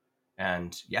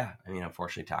 And yeah, I mean,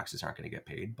 unfortunately taxes aren't going to get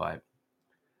paid, but,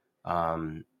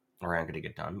 or aren't going to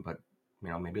get done, but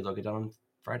maybe they'll get done on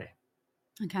Friday.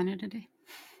 On Canada Day.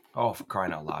 Oh, for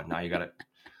crying out loud. Now you got it.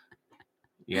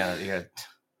 Yeah.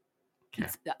 Okay.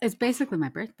 It's basically my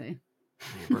birthday.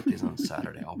 Your birthday's on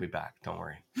Saturday. I'll be back. Don't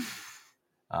worry.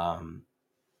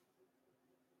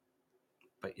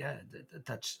 But yeah,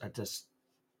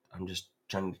 I'm just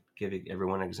trying to give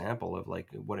everyone an example of like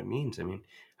what it means. I mean,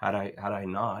 had I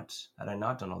not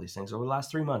done all these things over the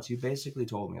last 3 months, you basically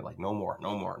told me like no more.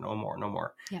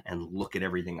 Yeah. And look at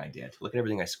everything I did. Look at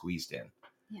everything I squeezed in.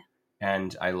 Yeah.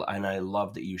 And I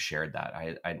love that you shared that.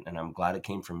 And I'm glad it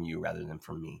came from you rather than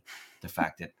from me. The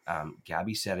fact that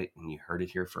Gabby said it and you heard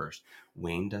it here first.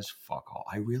 Wayne does fuck all.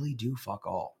 I really do fuck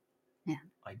all. Yeah.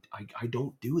 I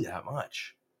don't do that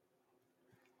much.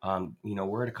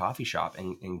 We're at a coffee shop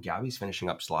and Gabby's finishing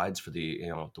up slides for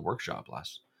the workshop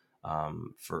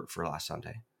for last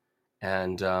Sunday.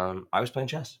 And I was playing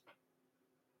chess.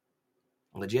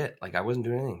 Legit. Like I wasn't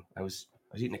doing anything. I was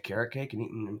eating a carrot cake and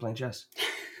eating and playing chess.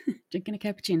 Drinking a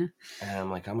cappuccino. And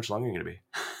I'm like, how much longer are you going to be?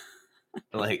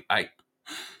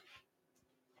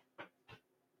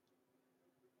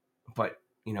 But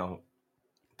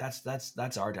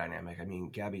that's our dynamic. I mean,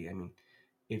 Gabby,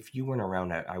 if you weren't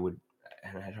around, I would,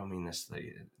 and I don't mean this,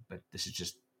 but this is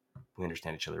just, we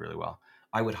understand each other really well.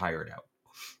 I would hire it out.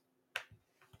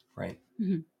 Right.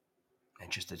 Mm-hmm. And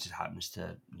it just happens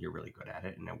to, you're really good at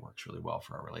it and it works really well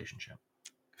for our relationship.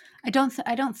 I don't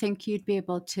think you'd be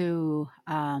able to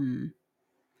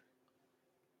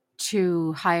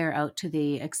hire out to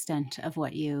the extent of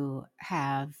what you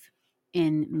have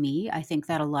in me. I think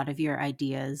that a lot of your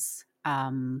ideas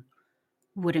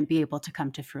wouldn't be able to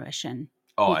come to fruition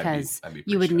because I'd be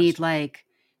you would stressed. need like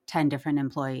 10 different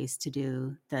employees to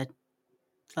do the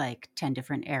like 10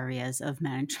 different areas of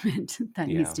management that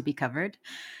needs to be covered.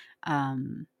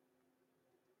 It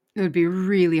would be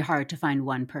really hard to find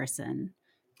one person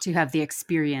to have the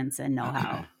experience and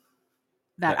know-how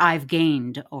that I've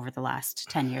gained over the last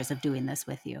 10 years of doing this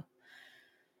with you.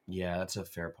 Yeah, that's a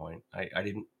fair point. I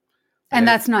didn't. And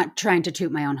that's not trying to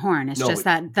toot my own horn. It's just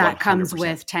that comes 100%.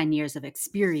 with 10 years of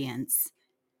experience,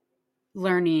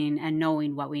 learning and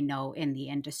knowing what we know in the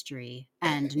industry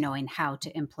and knowing how to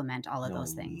implement all of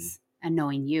those things. and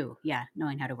knowing you,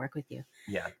 knowing how to work with you.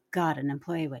 Yeah. God, an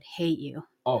employee would hate you.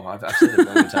 Oh, I've said it a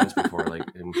million times before.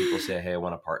 Like when people say, "Hey, I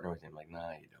want to partner with you," I'm like,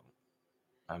 "Nah, you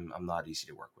don't. I'm not easy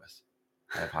to work with.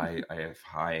 I have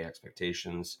high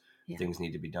expectations. Yeah. Things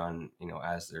need to be done,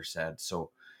 as they're said.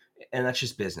 So, and that's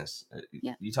just business.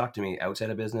 Yeah. You talk to me outside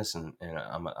of business, and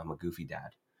I'm a goofy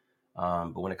dad.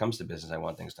 But when it comes to business, I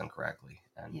want things done correctly,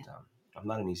 and I'm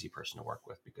not an easy person to work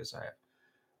with because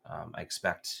I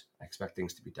expect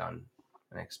things to be done,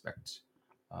 and I expect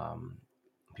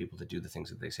people to do the things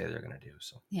that they say they're going to do.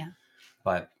 So yeah.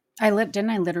 But didn't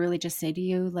I literally just say to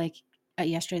you like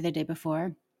yesterday, the day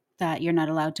before, that you're not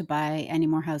allowed to buy any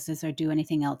more houses or do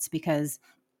anything else because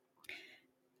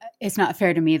it's not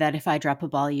fair to me that if I drop a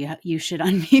ball, you shit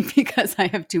on me because I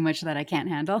have too much that I can't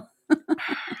handle.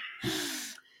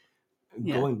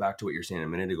 Going back to what you're saying a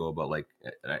minute ago about like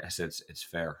I said, it's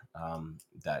fair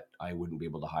that I wouldn't be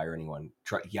able to hire anyone.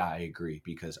 I agree,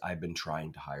 because I've been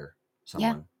trying to hire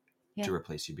someone to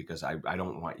replace you because I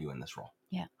don't want you in this role.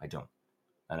 Yeah, I don't,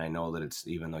 and I know that it's,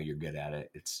 even though you're good at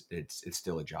it, it's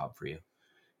still a job for you,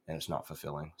 and it's not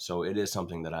fulfilling. So it is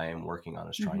something that I am working on,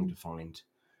 is trying to find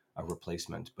a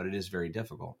replacement, but it is very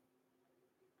difficult.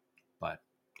 But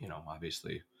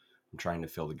obviously, I'm trying to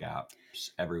fill the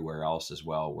gaps everywhere else as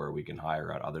well, where we can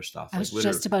hire out other stuff. I was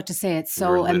just about to say, it's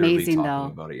so amazing though.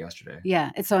 About it yesterday.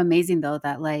 Yeah, it's so amazing though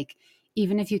that like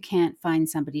even if you can't find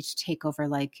somebody to take over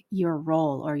like your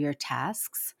role or your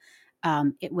tasks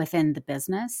within the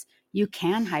business, you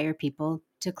can hire people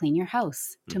to clean your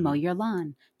house, to mow your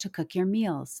lawn, to cook your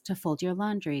meals, to fold your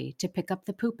laundry, to pick up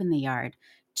the poop in the yard,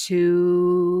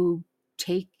 to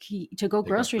go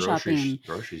grocery shopping,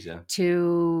 groceries,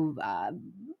 to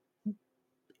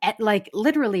like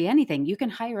literally anything. You can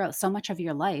hire out so much of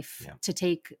your life to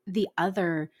take the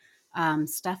other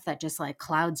stuff that just like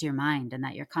clouds your mind and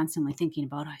that you're constantly thinking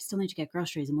about. I still need to get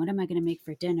groceries, and what am I going to make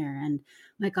for dinner? And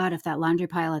my God, if that laundry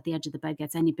pile at the edge of the bed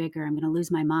gets any bigger, I'm going to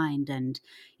lose my mind. And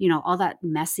all that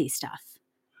messy stuff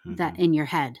that in your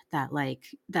head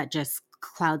that just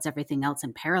clouds everything else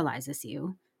and paralyzes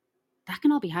you, that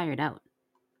can all be hired out,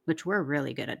 which we're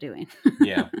really good at doing.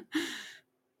 Yeah,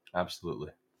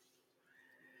 absolutely.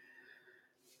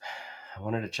 I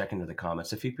wanted to check into the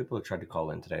comments. A few people have tried to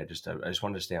call in today. I just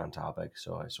wanted to stay on topic,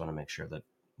 so I just want to make sure that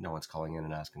no one's calling in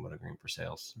and asking about agreeing for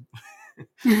sales.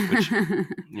 Which,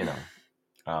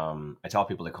 I tell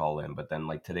people to call in, but then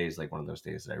like today's like one of those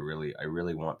days that I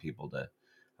really want people to.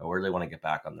 I really want to get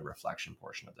back on the reflection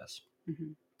portion of this,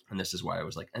 and this is why I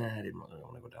was like, I didn't really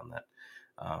want to go down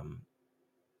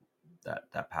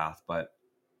that path, but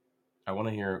I want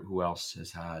to hear who else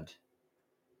has had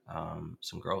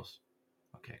some growth.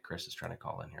 Okay, Chris is trying to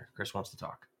call in here. Chris wants to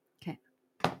talk. Okay.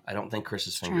 I don't think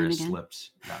Chris's finger has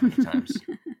slipped that many times.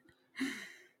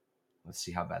 Let's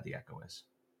see how bad the echo is.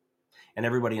 And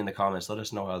everybody in the comments, let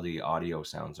us know how the audio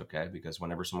sounds, okay? Because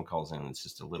whenever someone calls in, it's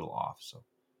just a little off. So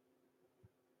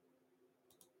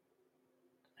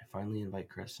I finally invite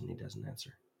Chris and he doesn't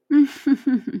answer.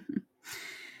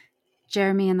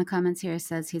 Jeremy in the comments here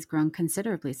says he's grown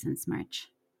considerably since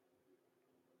March.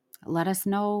 Let us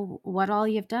know what all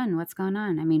you've done, what's going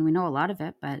on. I mean, we know a lot of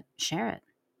it, but share it.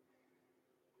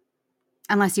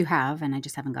 Unless you have, and I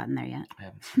just haven't gotten there yet. I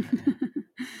haven't seen that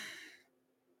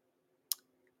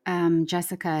yet.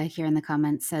 Jessica here in the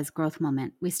comments says, growth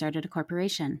moment. We started a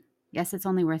corporation. Yes, it's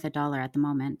only worth $1 at the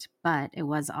moment, but it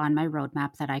was on my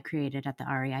roadmap that I created at the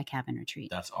REI Cabin Retreat.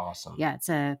 That's awesome. Yeah,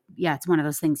 it's one of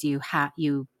those things that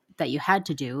you had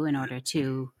to do in order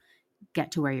to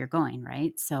get to where you're going,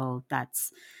 right? So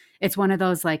it's one of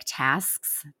those like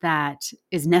tasks that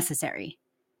is necessary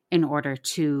in order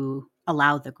to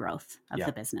allow the growth of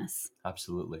the business.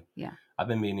 Absolutely. Yeah. I've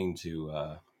been meaning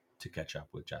to catch up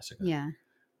with Jessica. Yeah.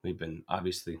 We've been I've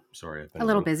been a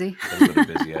little busy. A little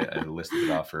bit busy. I listed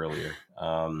it off earlier.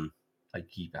 I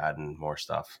keep adding more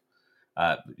stuff.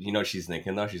 She's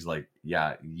thinking though, she's like,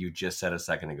 yeah, you just said a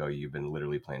second ago you've been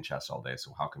literally playing chess all day,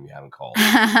 so how come you haven't called?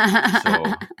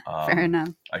 So fair enough.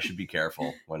 I should be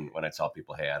careful when I tell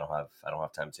people, hey, I don't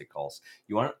have time to take calls.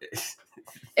 You want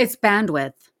it's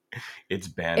bandwidth. It's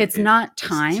bandwidth. It's not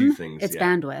time. It's two things. It's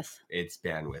bandwidth. It's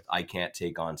bandwidth. I can't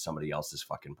take on somebody else's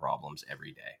fucking problems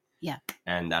every day. Yeah.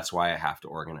 And that's why I have to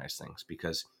organize things,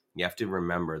 because you have to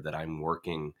remember that I'm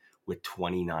working with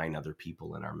 29 other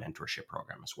people in our mentorship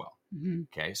program as well.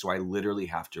 Okay. So I literally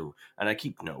have to, and I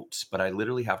keep notes, but I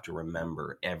literally have to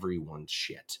remember everyone's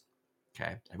shit.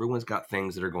 Okay. Everyone's got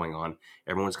things that are going on.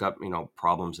 Everyone's got,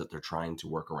 problems that they're trying to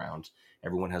work around.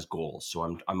 Everyone has goals. So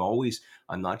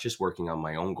I'm not just working on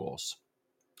my own goals.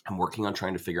 I'm working on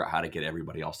trying to figure out how to get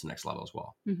everybody else to the next level as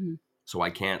well. So I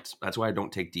can't, that's why I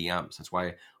don't take DMs. That's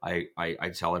why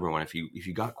I tell everyone, if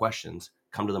you got questions,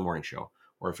 come to the morning show.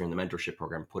 Or if you're in the mentorship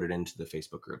program, put it into the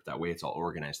Facebook group. That way it's all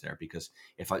organized there. Because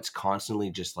if it's constantly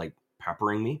just like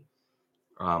peppering me,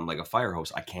 like a fire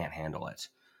hose, I can't handle it.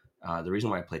 The reason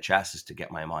why I play chess is to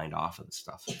get my mind off of the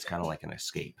stuff. It's kind of like an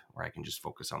escape where I can just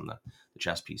focus on the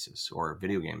chess pieces. Or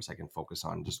video games, I can focus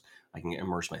on I can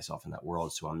immerse myself in that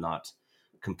world so I'm not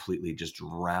completely just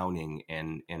drowning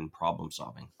in problem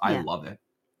solving. I love it,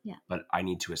 but I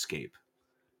need to escape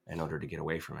in order to get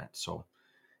away from it. So,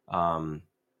 I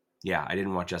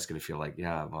didn't want Jessica to feel like,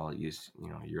 well, you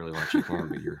really want you can,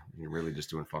 but you're really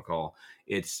just doing fuck all.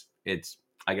 It's.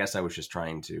 I guess I was just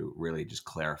trying to really just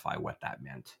clarify what that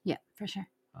meant. Yeah, for sure.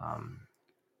 And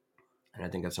I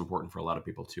think that's important for a lot of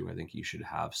people too. I think you should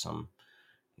have some,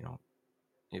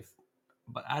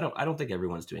 but I don't think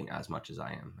everyone's doing as much as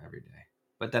I am every day.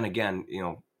 But then again,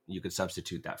 you could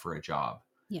substitute that for a job.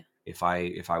 Yeah. If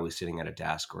I was sitting at a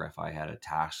desk, or if I had a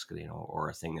task, or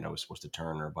a thing that I was supposed to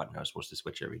turn, or a button I was supposed to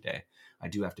switch every day, I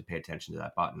do have to pay attention to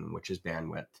that button, which is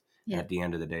bandwidth. Yeah. And at the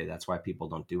end of the day, that's why people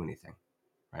don't do anything,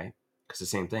 right? Because the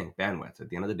same thing, bandwidth. At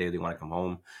the end of the day, they want to come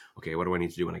home. Okay, what do I need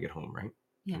to do when I get home, right?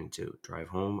 Yeah. I need to drive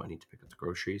home. I need to pick up the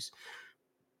groceries.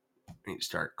 I need to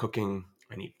start cooking.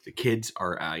 The kids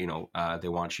are, they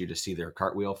want you to see their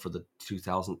cartwheel for the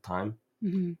 2000th time.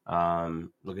 Mm-hmm.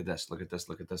 Look at this, look at this,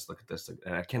 look at this, look at this.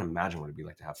 And I can't imagine what it'd be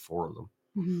like to have 4 of them,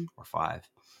 mm-hmm. or 5.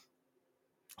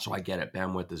 So I get it.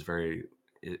 Bandwidth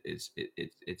is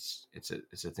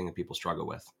it's a thing that people struggle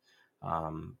with.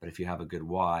 But if you have a good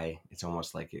why, it's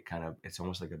almost like it's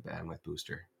almost like a bandwidth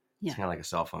booster. Yeah. It's kind of like a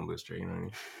cell phone booster, you know what I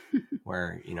mean?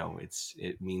 Where,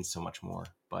 it means so much more,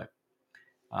 but,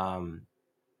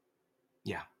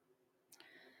 yeah.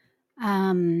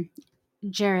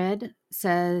 Jared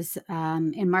says,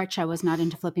 in March, I was not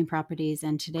into flipping properties.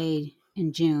 And today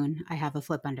in June, I have a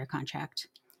flip under contract.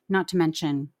 Not to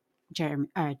mention, Jared,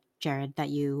 that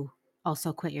you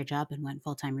also quit your job and went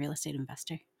full-time real estate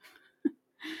investor.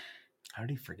 How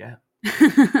did he forget?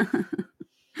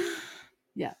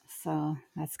 Yeah, so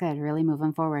that's good. Really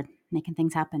moving forward, making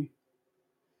things happen.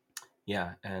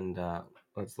 Yeah, and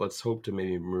let's hope to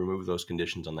maybe remove those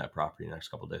conditions on that property in the next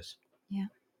couple of days. Yeah.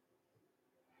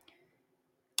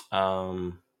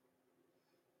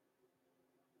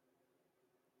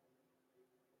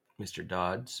 Mr.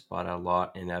 Dodds bought a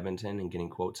lot in Edmonton and getting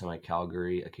quotes on my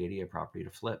Calgary Acadia property to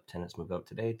flip. Tenants move out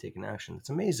today, taking action. That's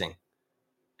amazing.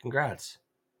 Congrats.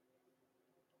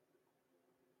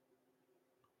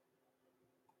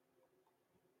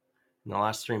 In the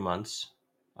last 3 months,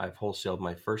 I've wholesaled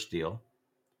my first deal,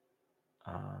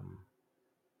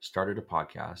 started a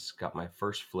podcast, got my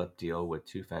first flip deal with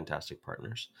 2 fantastic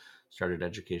partners, started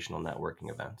educational networking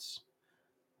events,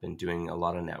 been doing a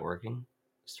lot of networking,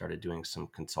 started doing some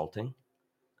consulting,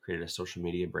 created a social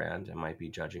media brand, and might be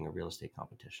judging a real estate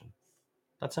competition.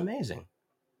 That's amazing.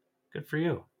 Good for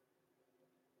you.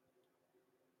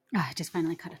 Oh, I just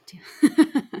finally caught up to you.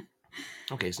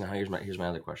 Okay, so now here's my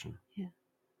other question. Yeah.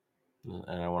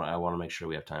 And I want to make sure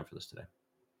we have time for this today.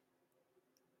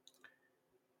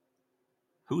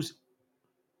 Who's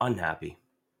unhappy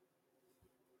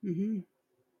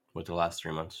with the last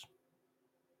 3 months?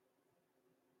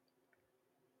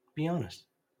 Be honest.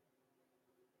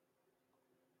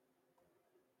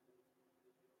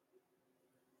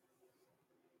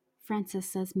 Francis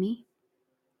says me.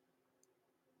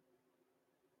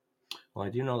 Well, I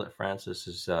do know that Francis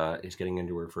is getting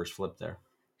into her first flip there.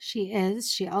 She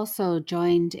is. She also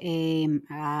joined a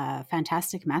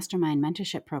fantastic mastermind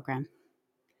mentorship program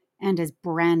and is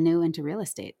brand new into real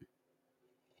estate.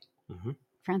 Mm-hmm.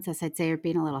 Francis, I'd say you're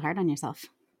being a little hard on yourself.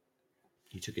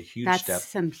 You took a huge step. That's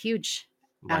some huge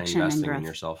by action investing and growth in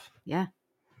yourself. Yeah.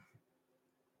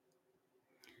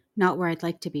 Not where I'd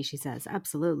like to be, she says.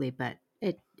 Absolutely, but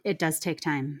it does take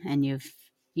time, and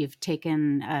you've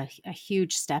taken a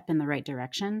huge step in the right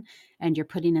direction, and you're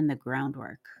putting in the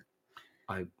groundwork.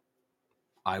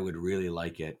 I would really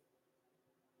like it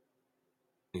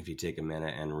if you take a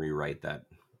minute and rewrite that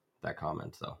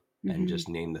comment, though, and just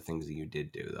name the things that you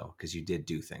did do, though, because you did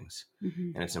do things.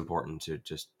 And it's important to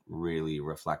just really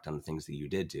reflect on the things that you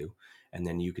did do, and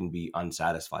then you can be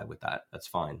unsatisfied with that. That's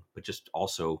fine. But just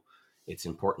also, it's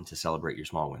important to celebrate your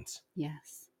small wins.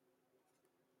 Yes.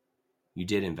 You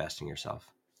did invest in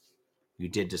yourself. You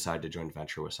did decide to join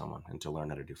venture with someone and to learn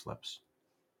how to do flips,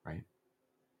 right?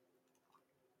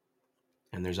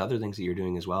 And there's other things that you're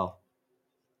doing as well.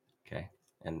 Okay.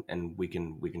 And we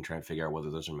can try and figure out whether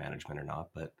those are management or not,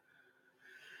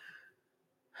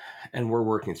 and we're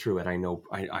working through it. I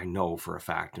know for a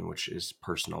fact, and which is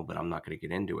personal, but I'm not going to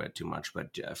get into it too much.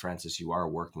 But Francis, you are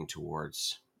working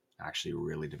towards actually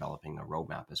really developing a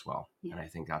roadmap as well. Yeah. And I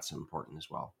think that's important as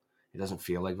well. It doesn't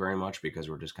feel like very much because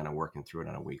we're just kind of working through it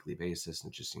on a weekly basis.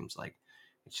 And it just seems like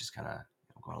it's just kind of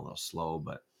going a little slow.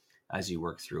 But as you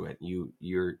work through it,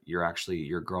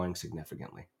 you're growing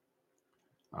significantly.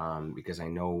 Because I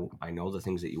know the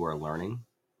things that you are learning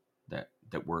that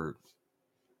we're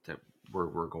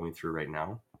going through right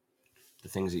now. The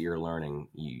things that you're learning,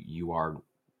 you are,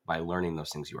 by learning those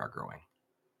things, you are growing.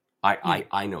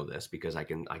 I know this because I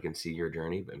can see your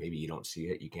journey, but maybe you don't see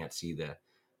it. You can't see the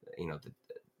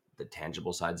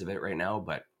tangible sides of it right now,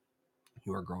 but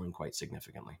you are growing quite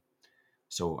significantly.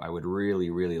 So I would really,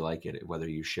 really like it, whether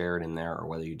you share it in there or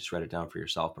whether you just write it down for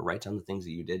yourself, but write down the things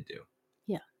that you did do.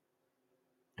 Yeah.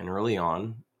 And early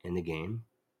on in the game,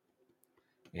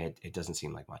 it doesn't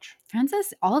seem like much.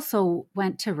 Frances also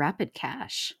went to Rapid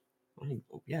Cash.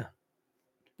 Yeah.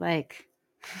 Like...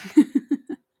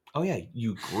 Oh yeah,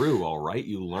 you grew, all right.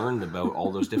 You learned about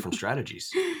all those different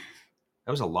strategies.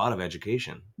 That was a lot of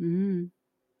education. Mm-hmm.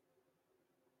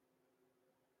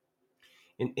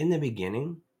 In the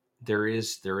beginning, there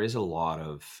is a lot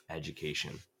of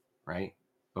education, right?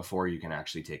 Before you can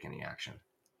actually take any action.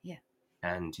 Yeah.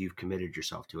 And you've committed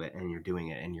yourself to it, and you're doing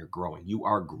it, and you're growing. You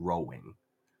are growing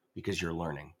because you're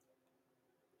learning.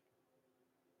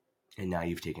 And now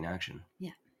you've taken action.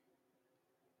 Yeah.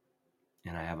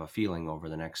 And I have a feeling over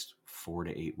the next 4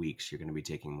 to 8 weeks, you're going to be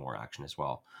taking more action as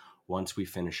well. Once we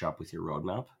finish up with your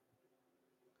roadmap,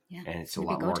 yeah, and it's a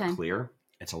lot more clear.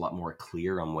 It's a lot more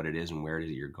clear on what it is and where it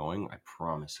is you're going. I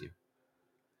promise you.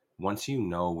 Once you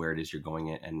know where it is you're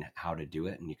going and how to do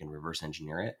it, and you can reverse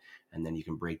engineer it, and then you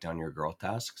can break down your growth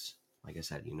tasks. Like I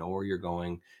said, you know where you're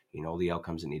going, you know the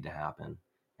outcomes that need to happen.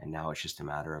 And now it's just a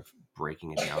matter of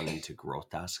breaking it down into growth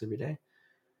tasks every day.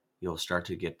 You'll start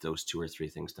to get those 2 or 3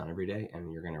 things done every day,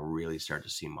 and you're going to really start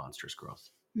to see monstrous growth.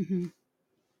 Mm-hmm.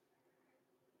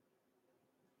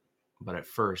 But at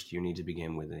first, you need to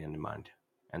begin with the end in mind.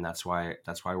 And that's why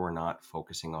we're not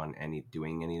focusing on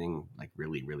doing anything like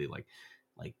really, really like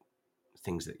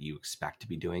things that you expect to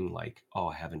be doing, like, oh,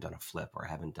 I haven't done a flip, or I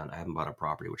haven't bought a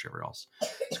property, whichever else.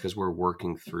 It's because we're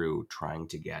working through trying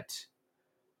to get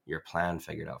your plan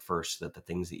figured out first, so that the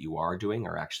things that you are doing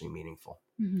are actually meaningful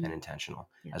and intentional,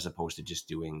 as opposed to just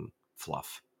doing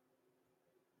fluff.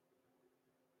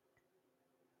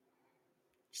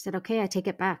 She said, okay, I take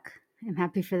it back. I'm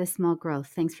happy for the small growth.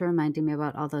 Thanks for reminding me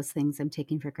about all those things I'm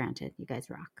taking for granted. You guys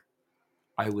rock.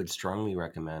 I would strongly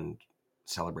recommend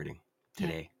celebrating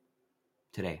today. Yeah.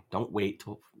 Today. Don't wait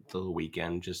till the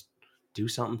weekend. Just do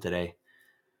something today.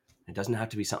 It doesn't have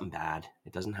to be something bad.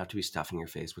 It doesn't have to be stuffing your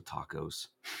face with tacos.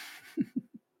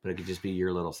 But it could just be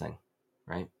your little thing,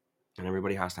 right? And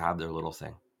everybody has to have their little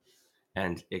thing.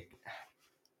 And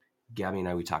Gabby and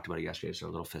I, we talked about it yesterday. It's our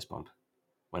little fist bump.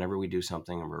 Whenever we do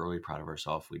something and we're really proud of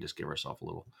ourselves, we just give ourselves a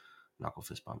little knuckle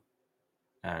fist bump.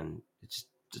 And it's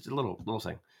just a little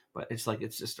thing. But it's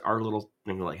just our little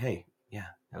thing. We're like, hey, yeah,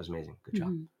 that was amazing. Good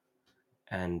job.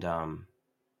 And,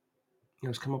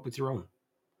 just come up with your own.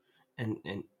 And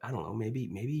I don't know, maybe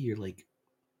you're like,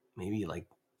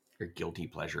 your guilty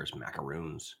pleasure is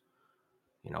macaroons.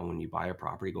 When you buy a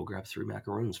property, go grab 3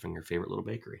 macaroons from your favorite little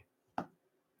bakery.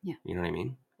 Yeah. You know what I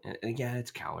mean? And yeah,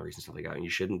 it's calories and stuff like that. And you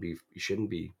shouldn't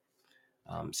be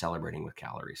celebrating with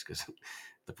calories, because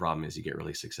the problem is you get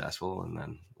really successful and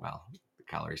then, well, the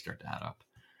calories start to add up.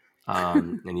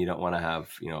 And you don't want to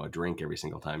have, a drink every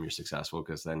single time you're successful,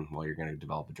 because then, well, you're going to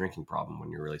develop a drinking problem when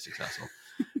you're really successful.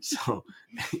 So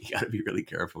you got to be really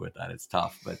careful with that. It's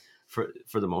tough, but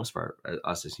for the most part,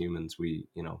 us as humans, we,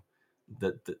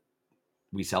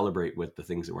 we celebrate with the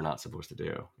things that we're not supposed to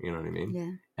do. You know what I mean?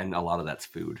 Yeah. And a lot of that's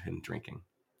food and drinking.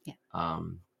 Yeah.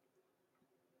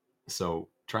 So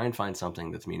try and find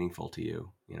something that's meaningful to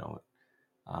you.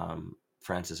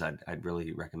 Frances, I'd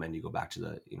really recommend you go back to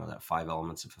the, that 5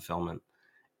 elements of fulfillment,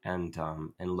 and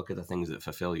look at the things that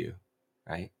fulfill you,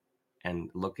 right?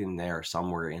 And look in there,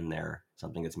 somewhere in there,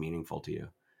 something that's meaningful to you,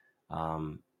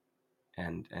 and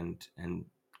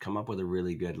come up with a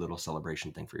really good little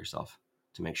celebration thing for yourself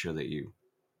to make sure that you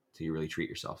really treat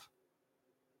yourself.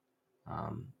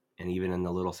 And even in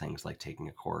the little things like taking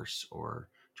a course or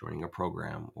joining a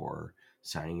program or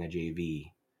signing a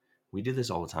JV, we do this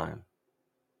all the time.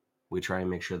 We try and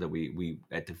make sure that we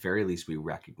at the very least, we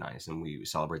recognize and we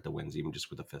celebrate the wins, even just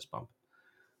with a fist bump.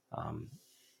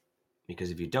 Because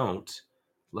if you don't,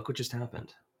 look what just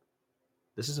happened.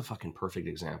 This is a fucking perfect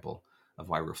example of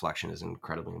why reflection is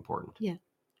incredibly important. Yeah.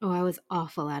 Oh, I was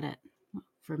awful at it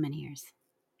for many years.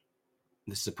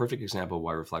 This is a perfect example of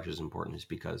why reflection is important, is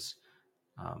because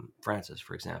Frances,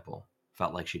 for example,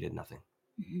 felt like she did nothing.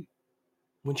 Mm-hmm.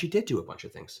 When she did do a bunch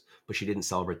of things, but she didn't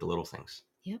celebrate the little things.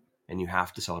 Yep. and you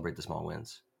have to celebrate the small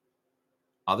wins.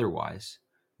 Otherwise,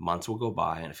 months will go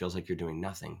by and it feels like you're doing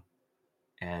nothing,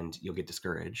 and you'll get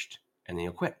discouraged, and then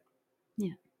you'll quit.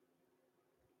 Yeah.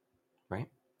 Right?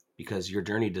 Because your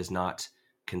journey does not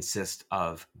consist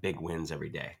of big wins every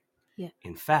day. Yeah.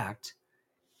 In fact,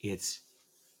 it's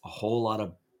a whole lot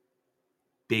of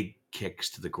big kicks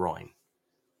to the groin.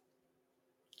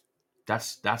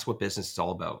 That's what business is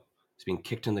all about. It's being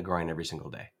kicked in the groin every single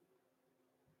day.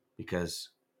 Because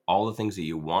all the things that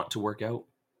you want to work out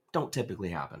don't typically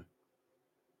happen.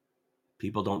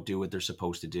 People don't do what they're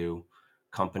supposed to do.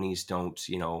 Companies don't,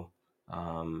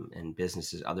 and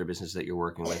businesses, other businesses that you're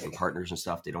working with and partners and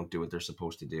stuff, they don't do what they're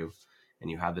supposed to do.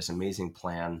 And you have this amazing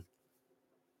plan,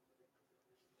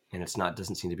 and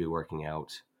doesn't seem to be working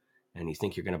out. And you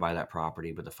think you're going to buy that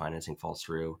property, but the financing falls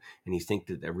through. And you think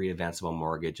that the readvanceable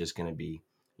mortgage is going to be,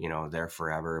 there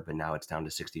forever, but now it's down to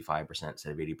 65%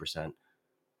 instead of 80%,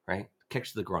 right?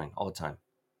 Kicks to the groin all the time.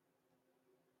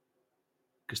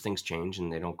 Because things change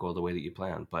and they don't go the way that you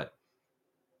plan. But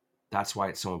that's why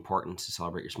it's so important to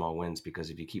celebrate your small wins, because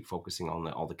if you keep focusing on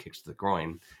all the kicks to the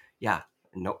groin,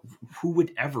 who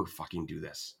would ever fucking do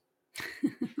this?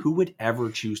 Who would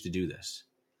ever choose to do this?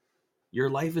 Your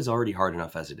life is already hard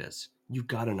enough as it is. You've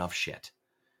got enough shit.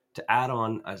 To add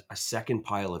on a second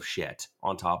pile of shit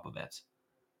on top of it,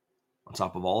 on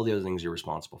top of all the other things you're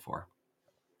responsible for.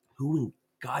 Who in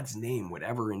God's name would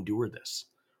ever endure this?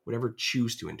 Would ever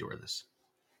choose to endure this?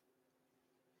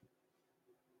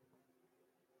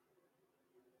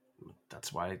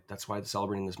 That's why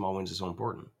celebrating the small wins is so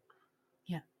important.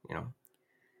 Yeah.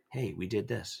 Hey, we did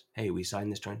this. Hey, we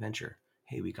signed this joint venture.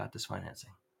 Hey, we got this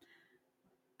financing.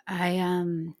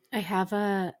 I have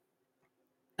a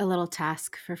little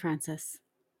task for Francis.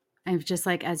 I'm just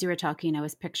like, as you were talking, I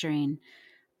was picturing,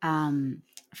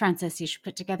 Francis, you should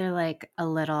put together like a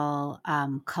little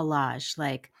collage,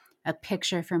 like a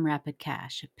picture from Rapid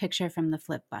Cash, a picture from the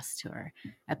Flip Bus Tour,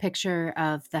 a picture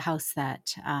of the house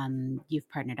that you've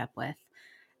partnered up with,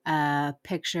 a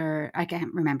picture, I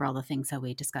can't remember all the things that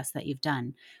we discussed that you've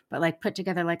done, but like put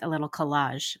together like a little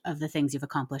collage of the things you've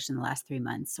accomplished in the last 3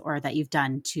 months, or that you've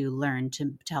done to learn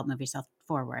to help move yourself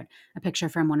forward. A picture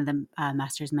from one of the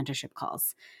master's mentorship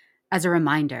calls as a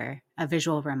reminder, a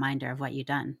visual reminder of what you've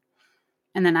done.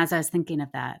 And then as I was thinking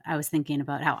of that, I was thinking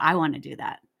about how I want to do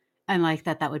that. And like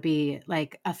that would be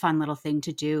like a fun little thing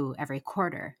to do every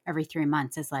quarter, every 3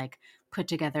 months, is like put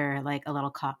together like a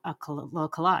little little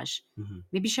collage. Mm-hmm.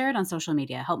 Maybe share it on social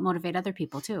media, help motivate other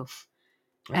people too.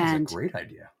 That's a great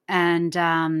idea. And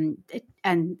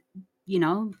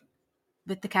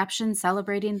with the caption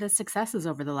celebrating the successes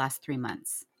over the last 3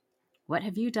 months. What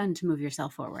have you done to move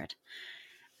yourself forward?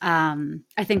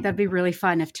 I think that'd be really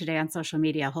fun if today on social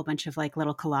media, a whole bunch of like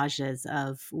little collages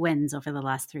of wins over the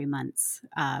last 3 months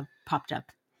popped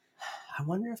up. I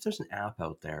wonder if there's an app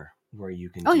out there where you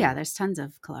can. Yeah, there's tons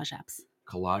of collage apps.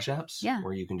 Collage apps? Yeah.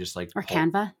 Where you can just like. Or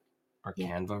Canva. Or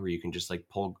Canva, where you can just like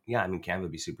pull. Yeah, I mean, Canva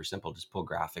would be super simple. Just pull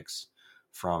graphics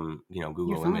from,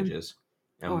 Google Images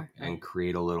and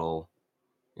create a little,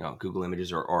 Google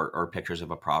Images or pictures of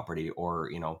a property,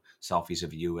 or, selfies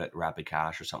of you at Rapid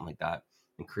Cash or something like that.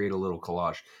 And create a little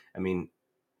collage. I mean,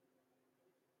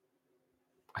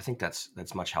 I think that's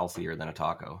much healthier than a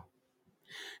taco.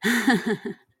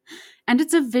 And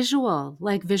it's a visual,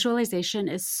 like visualization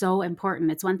is so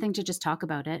important. It's one thing to just talk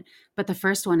about it, but the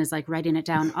first one is like writing it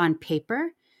down on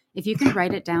paper. If you can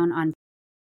write it down on.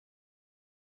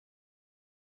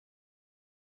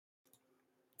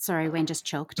 Sorry, Wayne just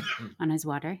choked on his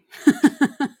water.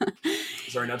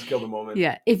 Sorry, not to kill the moment.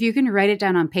 Yeah. If you can write it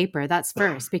down on paper, that's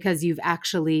first, because you've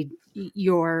actually,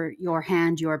 your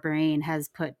hand, your brain has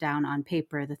put down on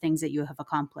paper the things that you have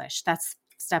accomplished. That's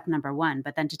step number one.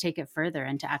 But then to take it further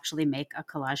and to actually make a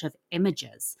collage of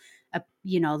images,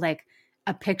 like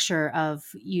a picture of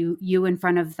you in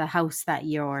front of the house that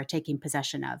you're taking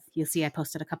possession of. You'll see I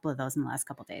posted a couple of those in the last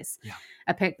couple of days. Yeah.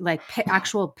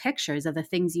 Actual pictures of the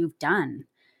things you've done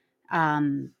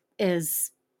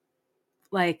is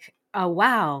like, oh,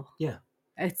 wow. Yeah.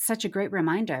 It's such a great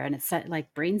reminder, and it's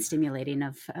like brain stimulating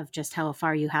of just how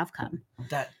far you have come.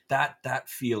 That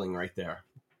feeling right there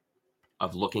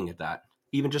of looking at that,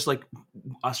 even just like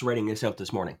us writing this out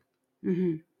this morning,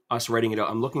 us writing it out.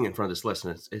 I'm looking in front of this list,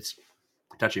 and it's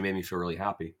actually made me feel really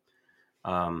happy.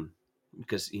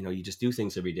 Because, you just do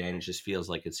things every day and it just feels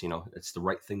like it's, it's the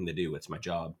right thing to do. It's my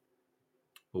job.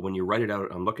 But when you write it out,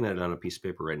 I'm looking at it on a piece of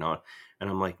paper right now, and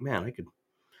I'm like, man,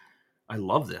 I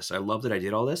love this. I love that I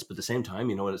did all this, but at the same time,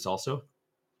 you know what it's also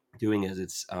doing is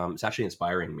it's actually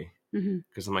inspiring me,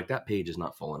 because I'm like, that page is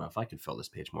not full enough. I could fill this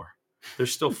page more.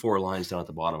 There's still 4 lines down at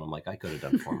the bottom. I'm like, I could have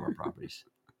done 4 more properties.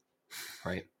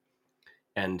 Right.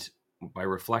 And by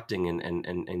reflecting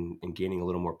and gaining a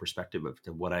little more perspective of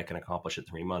to what I can accomplish in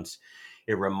 3 months,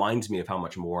 it reminds me of how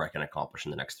much more I can accomplish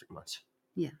in the next 3 months.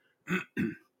 Yeah.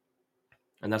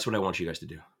 And that's what I want you guys to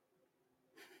do.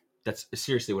 That's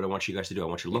seriously what I want you guys to do. I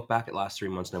want you to look back at last 3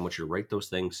 months, and I want you to write those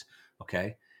things,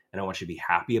 okay? And I want you to be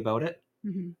happy about it.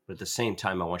 Mm-hmm. But at the same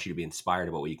time, I want you to be inspired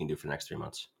about what you can do for the next 3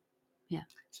 months. Yeah.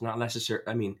 It's not necessary.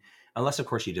 I mean, unless, of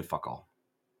course, you did fuck all.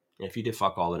 And if you did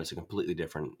fuck all, then it's a completely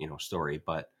different, story.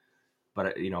 But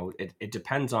it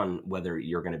depends on whether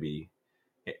you're going to be,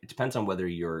 it depends on whether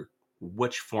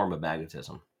which form of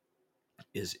magnetism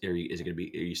is it going to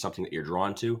be, are you something that you're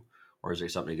drawn to, or is there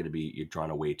something going to be you're drawn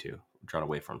away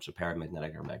from? So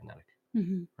paramagnetic or magnetic,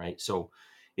 Mm-hmm. right? So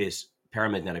is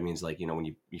paramagnetic means like, when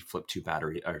you flip two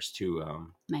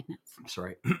Magnets.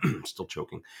 sorry, still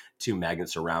choking, two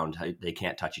magnets around, they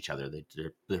can't touch each other.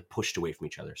 They're pushed away from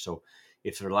each other. So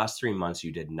if for the last 3 months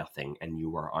you did nothing and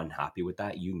you are unhappy with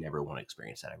that, you never want to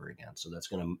experience that ever again. So that's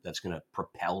gonna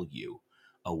propel you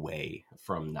away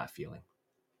from that feeling,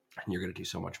 and you're gonna do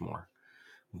so much more.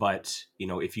 But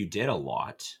if you did a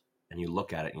lot and you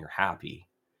look at it and you're happy,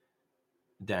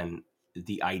 then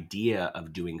the idea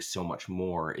of doing so much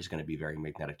more is going to be very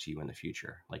magnetic to you in the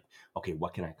future. Like, okay,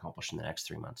 what can I accomplish in the next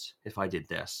 3 months? If I did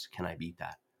this, can I beat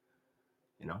that?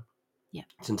 Yeah,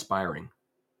 it's inspiring.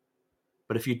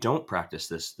 But if you don't practice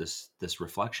this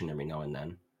reflection every now and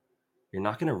then, you're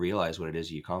not going to realize what it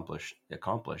is you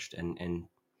accomplished. And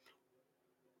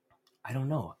I don't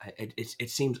know. It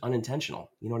seems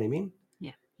unintentional. You know what I mean?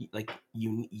 Yeah. Like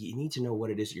you need to know what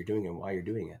it is you're doing and why you're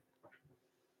doing it.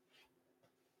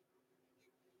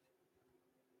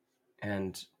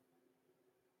 And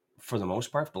for the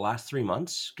most part, for the last 3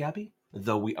 months, Gabby,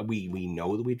 though we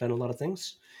know that we've done a lot of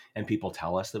things, and people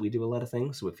tell us that we do a lot of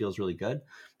things, so it feels really good.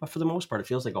 But for the most part, it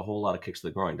feels like a whole lot of kicks to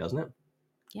the groin, doesn't it?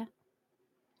 Yeah.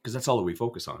 Because that's all that we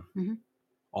focus on. Mm-hmm.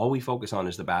 All we focus on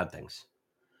is the bad things,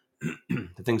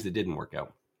 the things that didn't work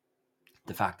out,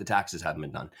 the fact the taxes hadn't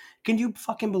been done. Can you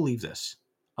fucking believe this?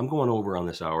 I'm going over on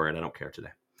this hour, and I don't care today.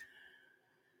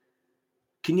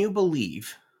 Can you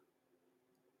believe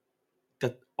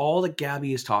that all that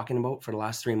Gabby is talking about for the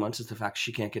last 3 months is the fact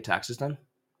she can't get taxes done?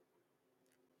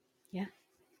 Yeah.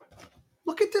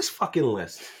 Look at this fucking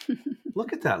list.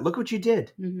 Look at that. Look what you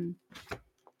did. Mm-hmm.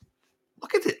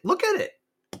 Look at it. Look at it.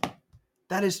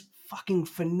 That is fucking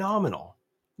phenomenal.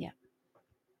 Yeah.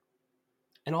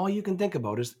 And all you can think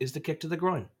about is the kick to the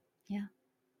groin. Yeah.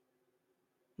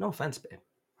 No offense, babe.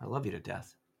 I love you to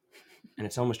death. And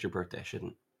it's almost your birthday. I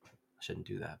shouldn't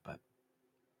do that, but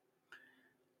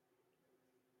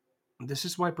this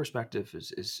is why perspective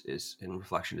is and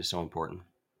reflection is so important.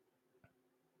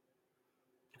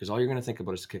 Because all you're going to think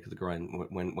about is the kick of the groin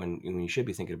when you should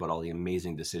be thinking about all the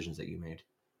amazing decisions that you made.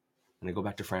 And I go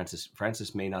back to Frances.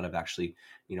 Frances may not have actually,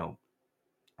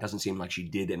 doesn't seem like she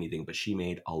did anything, but she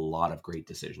made a lot of great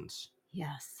decisions.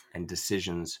 Yes. And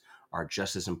decisions are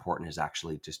just as important as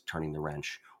actually just turning the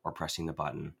wrench or pressing the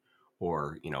button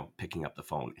or, picking up the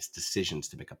phone. It's decisions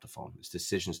to pick up the phone. It's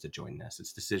decisions to join this.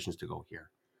 It's decisions to go here.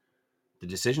 The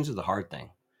decisions are the hard thing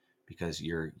because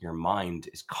your mind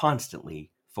is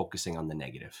constantly focusing on the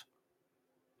negative,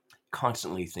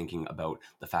 constantly thinking about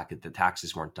the fact that the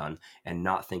taxes weren't done and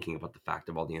not thinking about the fact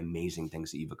of all the amazing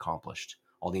things that you've accomplished,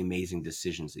 all the amazing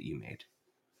decisions that you made.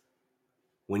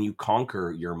 When you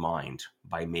conquer your mind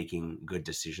by making good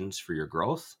decisions for your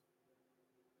growth,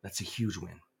 that's a huge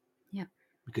win. Yeah.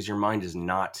 Because your mind is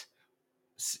not,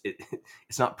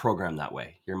 it's not programmed that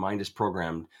way. Your mind is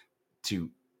programmed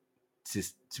to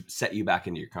set you back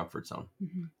into your comfort zone,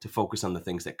 mm-hmm. to focus on the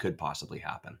things that could possibly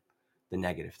happen, the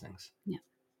negative things. Yeah.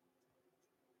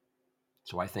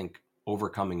 So I think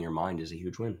overcoming your mind is a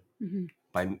huge win.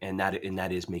 Mm-hmm. And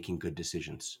that is making good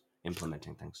decisions,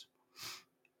 implementing things.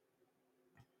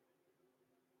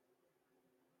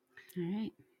 All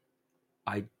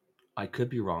right. I could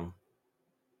be wrong,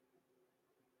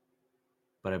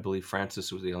 but I believe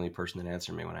Frances was the only person that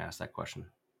answered me when I asked that question.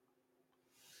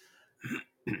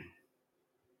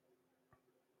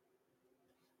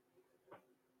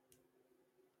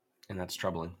 And that's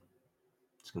troubling.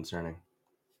 It's concerning.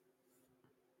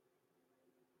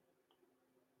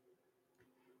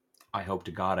 I hope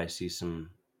to God I see some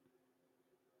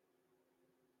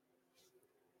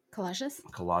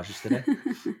collages today.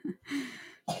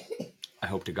 I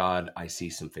hope to God I see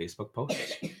some Facebook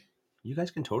posts. You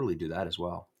guys can totally do that as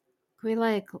well. Can we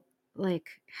like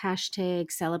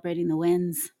hashtag celebrating the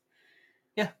wins?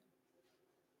 Yeah.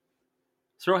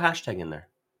 Throw a hashtag in there.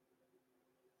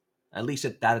 At least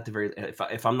at the very,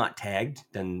 if I'm not tagged,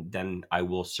 then I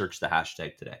will search the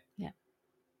hashtag today. Yeah.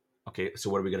 Okay. So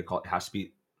what are we going to call it? It has to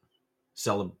be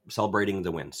Celebrating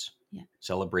the wins. Yeah.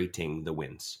 Celebrating the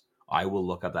wins. I will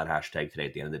look up that hashtag today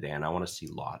at the end of the day, and I want to see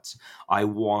lots. I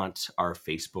want our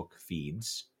Facebook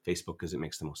feeds, Facebook because it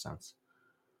makes the most sense.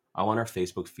 I want our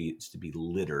Facebook feeds to be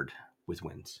littered with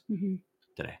wins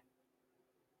today.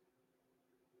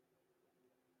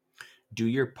 Do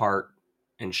your part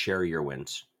and share your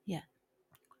wins. Yeah.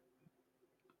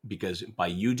 Because by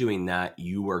you doing that,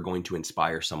 you are going to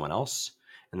inspire someone else.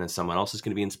 And then someone else is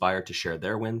going to be inspired to share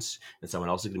their wins. And someone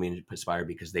else is going to be inspired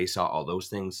because they saw all those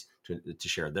things to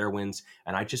share their wins.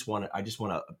 And I want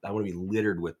to be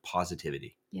littered with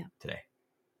positivity today.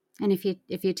 And if you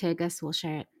tag us, we'll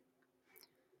share it.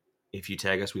 If you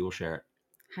tag us, we will share it.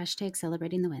 Hashtag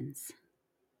celebrating the wins.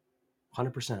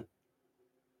 100%.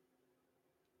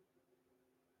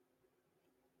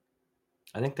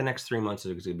 I think the next 3 months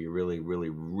is going to be really, really,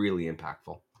 really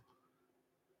impactful.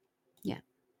 Yeah.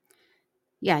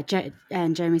 Yeah.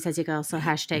 And Jeremy says you can also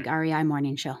hashtag REI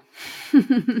morning show.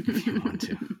 If you want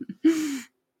to.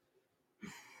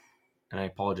 And I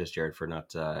apologize, Jared, for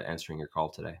not answering your call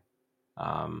today.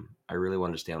 I really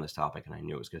wanted to stay on this topic, and I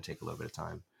knew it was going to take a little bit of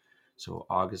time. So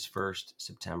August 1st,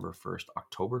 September 1st,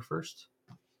 October 1st.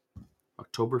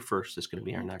 October 1st is going to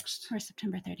be our next. Or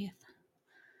September 30th.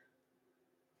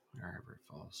 Wherever it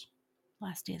falls.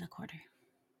 Last day of the quarter.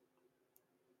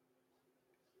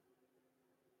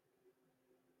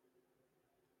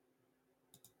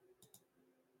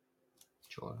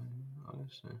 July,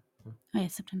 August. Oh yeah,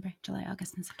 September, July,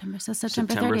 August, and September. So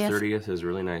September 30th is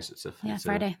really nice. It's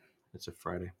Friday. It's a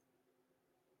Friday.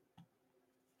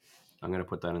 I'm going to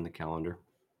put that in the calendar.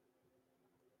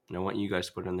 And I want you guys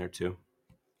to put it in there too.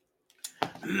 I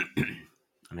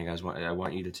mean, guys, I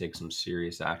want you to take some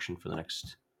serious action for the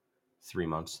next 3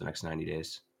 months, the next 90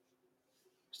 days.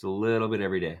 Just a little bit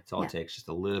every day. That's all it takes. Just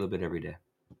a little bit every day.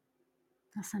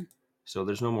 Awesome. So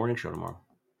there's no morning show tomorrow.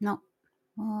 No.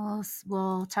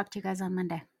 We'll talk to you guys on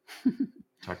Monday.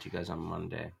 Talk to you guys on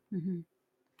Monday.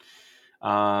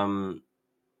 Mm-hmm.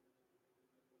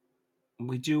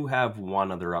 We do have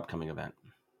one other upcoming event,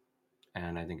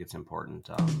 and I think it's important.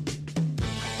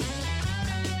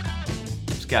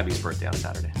 It's Gabby's birthday on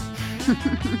Saturday,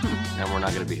 and we're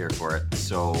not going to be here for it.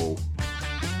 So,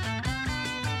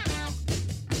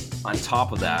 on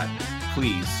top of that,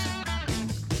 please,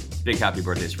 big happy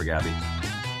birthdays for Gabby.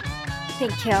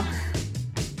 Thank you.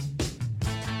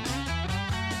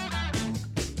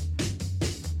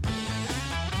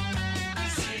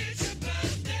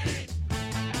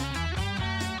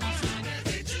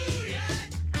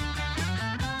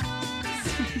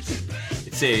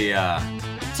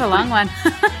 It's a long one.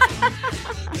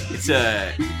 It's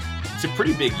a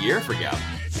pretty big year for Gab.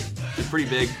 It's a pretty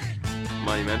big,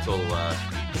 monumental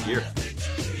year.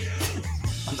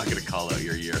 I'm not gonna call out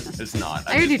your year. It's not.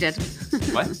 I already did.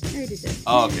 What? I already did.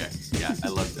 Oh, okay. Yeah, I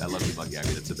love you about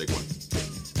Gabby. That's a big one.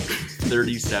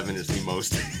 37 is the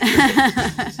most.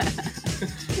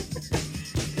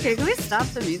 Okay, can we stop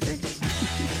the music?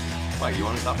 Why? You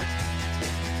want to stop it?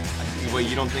 Wait,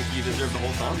 you don't think you deserve the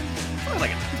whole song? It's only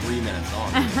like a 3-minute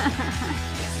song.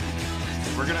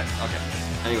 We're gonna. Okay.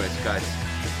 Anyways, guys,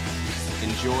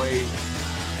 enjoy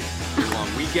your long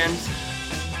weekend.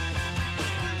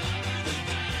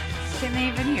 Can they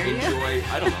even hear you?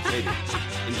 I don't know, maybe.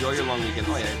 Enjoy your long weekend.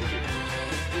 Oh yeah, I think you.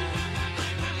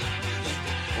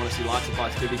 I want to see lots of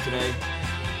positivity today.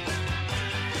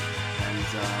 And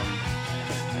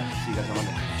see you guys on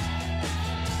Monday.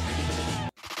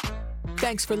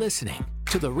 Thanks for listening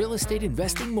to the Real Estate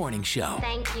Investing Morning Show.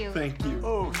 Thank you. Thank you.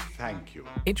 Oh, thank you.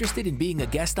 Interested in being a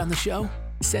guest on the show?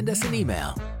 Send us an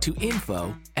email to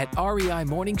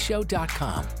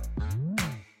info@reimorningshow.com.